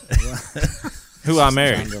go? who I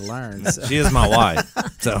married, to learn. she is my wife.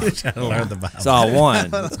 So Trying to learn the Bible. so I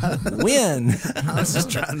won. Win. I was just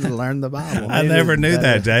trying to learn the Bible. I Maybe never it's knew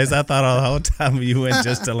better. that, Jace. I thought all the whole time you went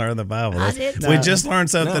just to learn the Bible. I didn't. We just learned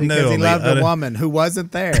something new. Because he loved The a woman who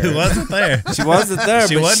wasn't there. who wasn't there. She wasn't there,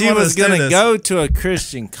 She but wasn't she one of was the going to students. go to a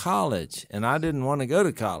Christian college, and I didn't want to go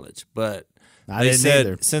to college. But I they didn't said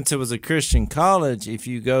either. since it was a Christian college, if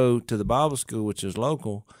you go to the Bible school, which is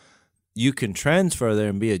local, you can transfer there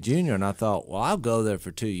and be a junior. And I thought, well, I'll go there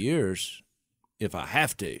for 2 years if I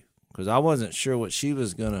have to, because I wasn't sure what she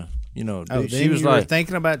was going to, do. Oh, She then was you were like,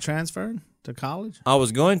 thinking about transferring to college? I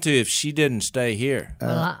was going to if she didn't stay here.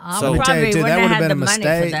 Well, I So- Let me tell probably you, too, wouldn't that have would have had been a the money for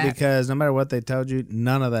mistake that. because no matter what they told you,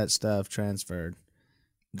 none of that stuff transferred. 'Cause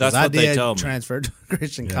That's I what they did told me. transfer to a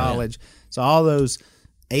Christian college. So all those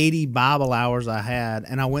 80 Bible hours I had,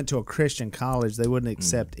 and I went to a Christian college, they wouldn't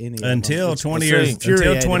accept any of them. Until It's 20 years, infuriating.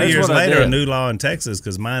 until 20 That's years what I later, a did. new law in Texas,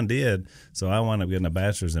 because mine did. So I wound up getting a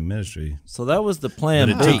bachelor's in ministry. So that was the But plan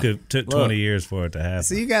it B. took Look, 20 years for it to happen.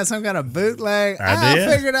 So you got some kind of bootleg. I did.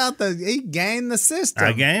 figured out he gamed the system.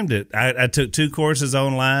 I gamed it. I took 2 courses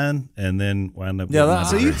online and then wound up Yeah, getting that- my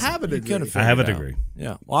so you degree. have a degree. could've I have a figured it out. degree.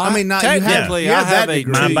 Yeah. Well, I mean, not- you have- technically, you I have have that a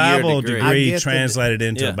degree. My 2-year Bible degree. I degree get the- translated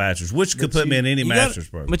into Yeah. a bachelor's, which could put me in any You gotta- master's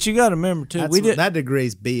program. But you got to remember too, That's, we did that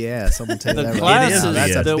degree's BS. I'm gonna tell you the that. right classes now.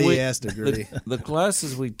 That's a that we- BS degree. the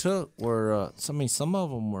classes we took were. Some of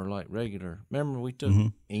them were like regular. Remember, we took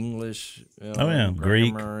English. Oh, yeah.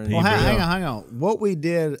 Greek, grammar, and- Well, Hebrew. hang on. What we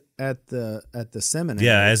did at the seminary,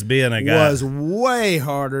 Yeah, as being a guy. was way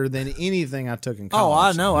harder than anything I took in college. Oh,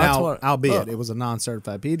 I know. That's Now, what- albeit look. it was a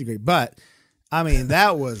non-certified PE degree, but I mean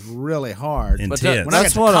that was really hard. Intense. that- When I got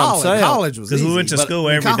That's to what I'm college, saying. college was 'Cause we easy, went to but school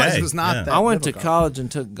every college day. was not Yeah. that I went to difficult. college and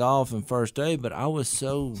took golf in first day, but I was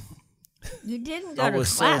so You didn't I go to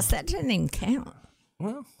was class. so- That didn't even count.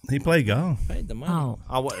 well. He played golf. Paid the money. Oh.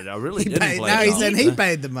 I really He didn't paid, play now golf. he said he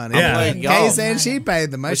paid the money. Yeah. I played Kay golf. said she paid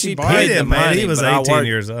the money. But She she borrowed paid did, the it. man. money. He was but I 18 worked-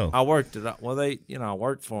 years old. I worked it. Well, I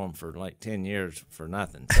worked for them for like 10 years for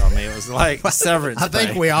nothing. So I mean, it was like severance. I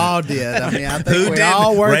think pay. we all did. I mean, I think Who we did?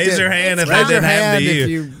 all worked Raise it. your hand if Raise that your didn't happen hand to if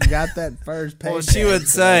you. you got that first paycheck. Well, she would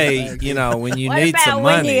say, when you What need about some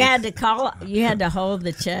when money. you had to call? You had to hold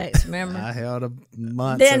the checks. Remember? I held a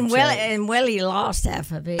month. Then Willie lost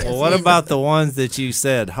half of it. Well, what about the ones that you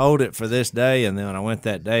said hold it for this day, and then when I went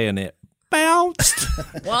that day and it bounced?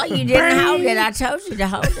 Well, you didn't hold it. I told you to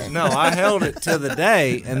hold it. No, I held it to the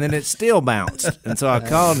day, and then it still bounced, and so I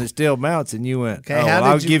called and it still bounced, and you went, Okay, "Oh, how well,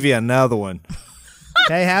 I'll did you- give you another one."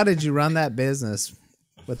 Hey, how did you run that business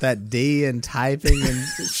with that D and typing and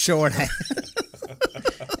shorthand?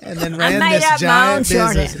 And then ran made this up my giant own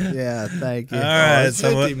business. shorthand. Yeah, thank you. All right. It's so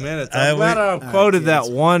 50 what- minutes. I I'm glad went- I quoted that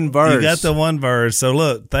one verse. You got the one verse. So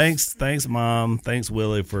look, thanks, Mom. Thanks,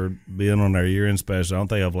 Willie, for being on our year-end special. I don't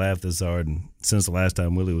think I've laughed this hard since the last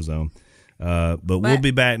time Willie was on. But we'll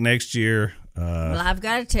be back next year. Well, I've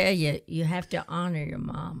got to tell you, you have to honor your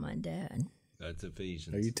mom and dad. That's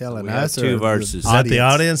Ephesians. Are you telling we have us or two the verses? Is that the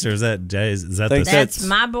audience or is that Jay's? Is that Think the That's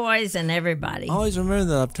my boys and everybody. Always remember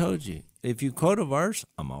that I've told you. If you quote a verse,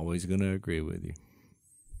 I'm always going to agree with you.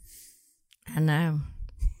 I know.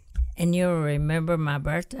 And you'll remember my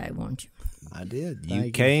birthday, won't you? I did.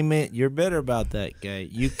 You came in. You're bitter about that, Gay.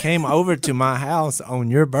 You came over to my house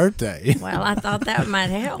on your birthday. Well, I thought that might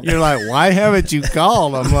help. You're like, why haven't you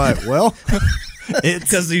called? I'm like, well,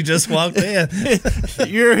 Because you just walked in.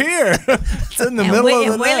 You're here. It's in the And middle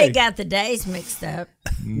of the Willie day. got the days mixed up.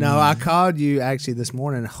 No, I called you actually this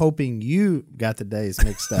morning hoping you got the days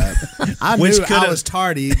mixed up. I Which knew I could've- was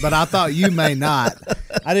tardy, but I thought you may not.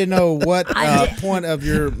 I didn't know what point of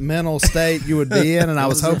your mental state you would be in, and I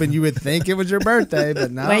was hoping you would think it was your birthday,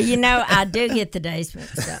 but no. Well, I do get the days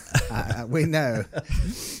mixed up. We know.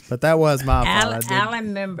 But that was my fault. Alan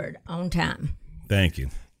remembered on time. Thank you.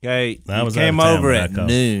 Okay, I you was came out of town over when I at called.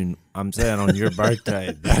 noon. I'm saying on your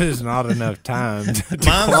birthday. That is not enough time. Mom's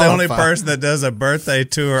the only person that does a birthday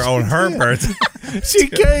tour on her birthday. She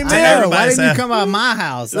came I in. know. Why everybody's didn't you out. come by my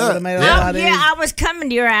house? That would have made it a Oh, lot yeah, easier. I was coming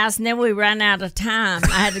to your house, and then we ran out of time. I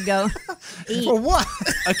had to go eat. For what?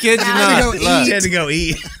 I kid you I not. had to go Look, She had to go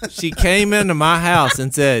eat. she came into my house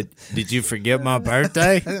and said, "Did you forget my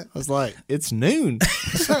birthday?" I was like, "It's noon."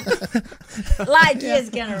 Like he's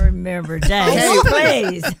going to remember, Dave.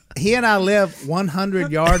 Please. He and I live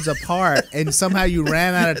 100 yards apart, and somehow you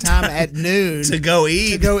ran out of time at noon To go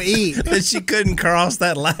eat. to go eat. That she couldn't cross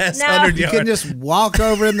that last No. 100 You yards. can just walk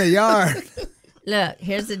over in the yard. Look,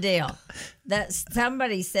 here's the deal. That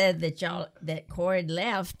somebody said that Corey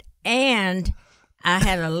left, and I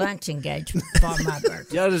had a lunch engagement for my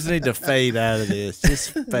birthday. Y'all just need to fade out of this.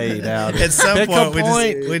 Just fade out. At some Pick a point,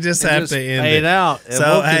 point we just and have just to end fade it. out, and So,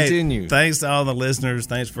 we'll hey, continue. thanks to all the listeners.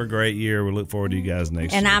 Thanks for a great year. We look forward to you guys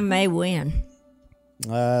next And year. I may win.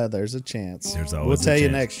 There's a chance. There's We'll always a tell you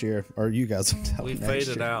chance. next year, or you guys will tell We me next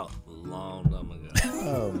faded year. out a long time ago.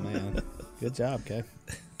 Oh man, good job, Kev.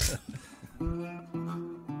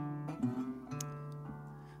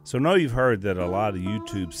 So know you've heard that a lot of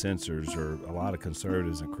YouTube censors or a lot of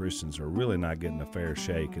conservatives and Christians are really not getting a fair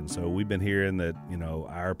shake. And so we've been hearing that,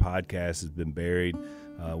 our podcast has been buried.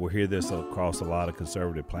 We'll hear this across a lot of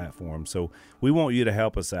conservative platforms. So we want you to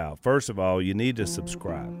help us out. First of all, you need to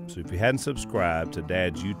subscribe. So if you hadn't subscribed to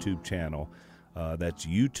Dad's YouTube channel, that's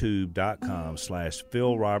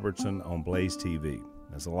youtube.com/Phil Robertson on Blaze TV.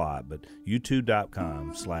 That's a lot, but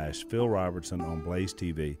youtube.com/Phil Robertson on Blaze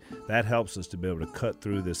TV. That helps us to be able to cut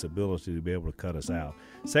through this ability to be able to cut us out.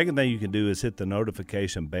 Second thing you can do is hit the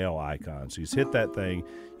notification bell icon. So you just hit that thing,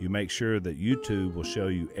 you make sure that YouTube will show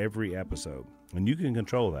you every episode. And you can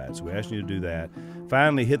control that, so we ask you to do that.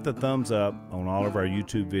 Finally, hit the thumbs up on all of our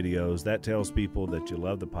YouTube videos. That tells people that you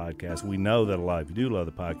love the podcast. We know that a lot of you do love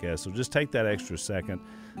the podcast, so just take that extra second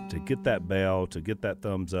to get that bell, to get that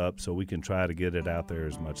thumbs up, so we can try to get it out there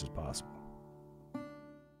as much as possible.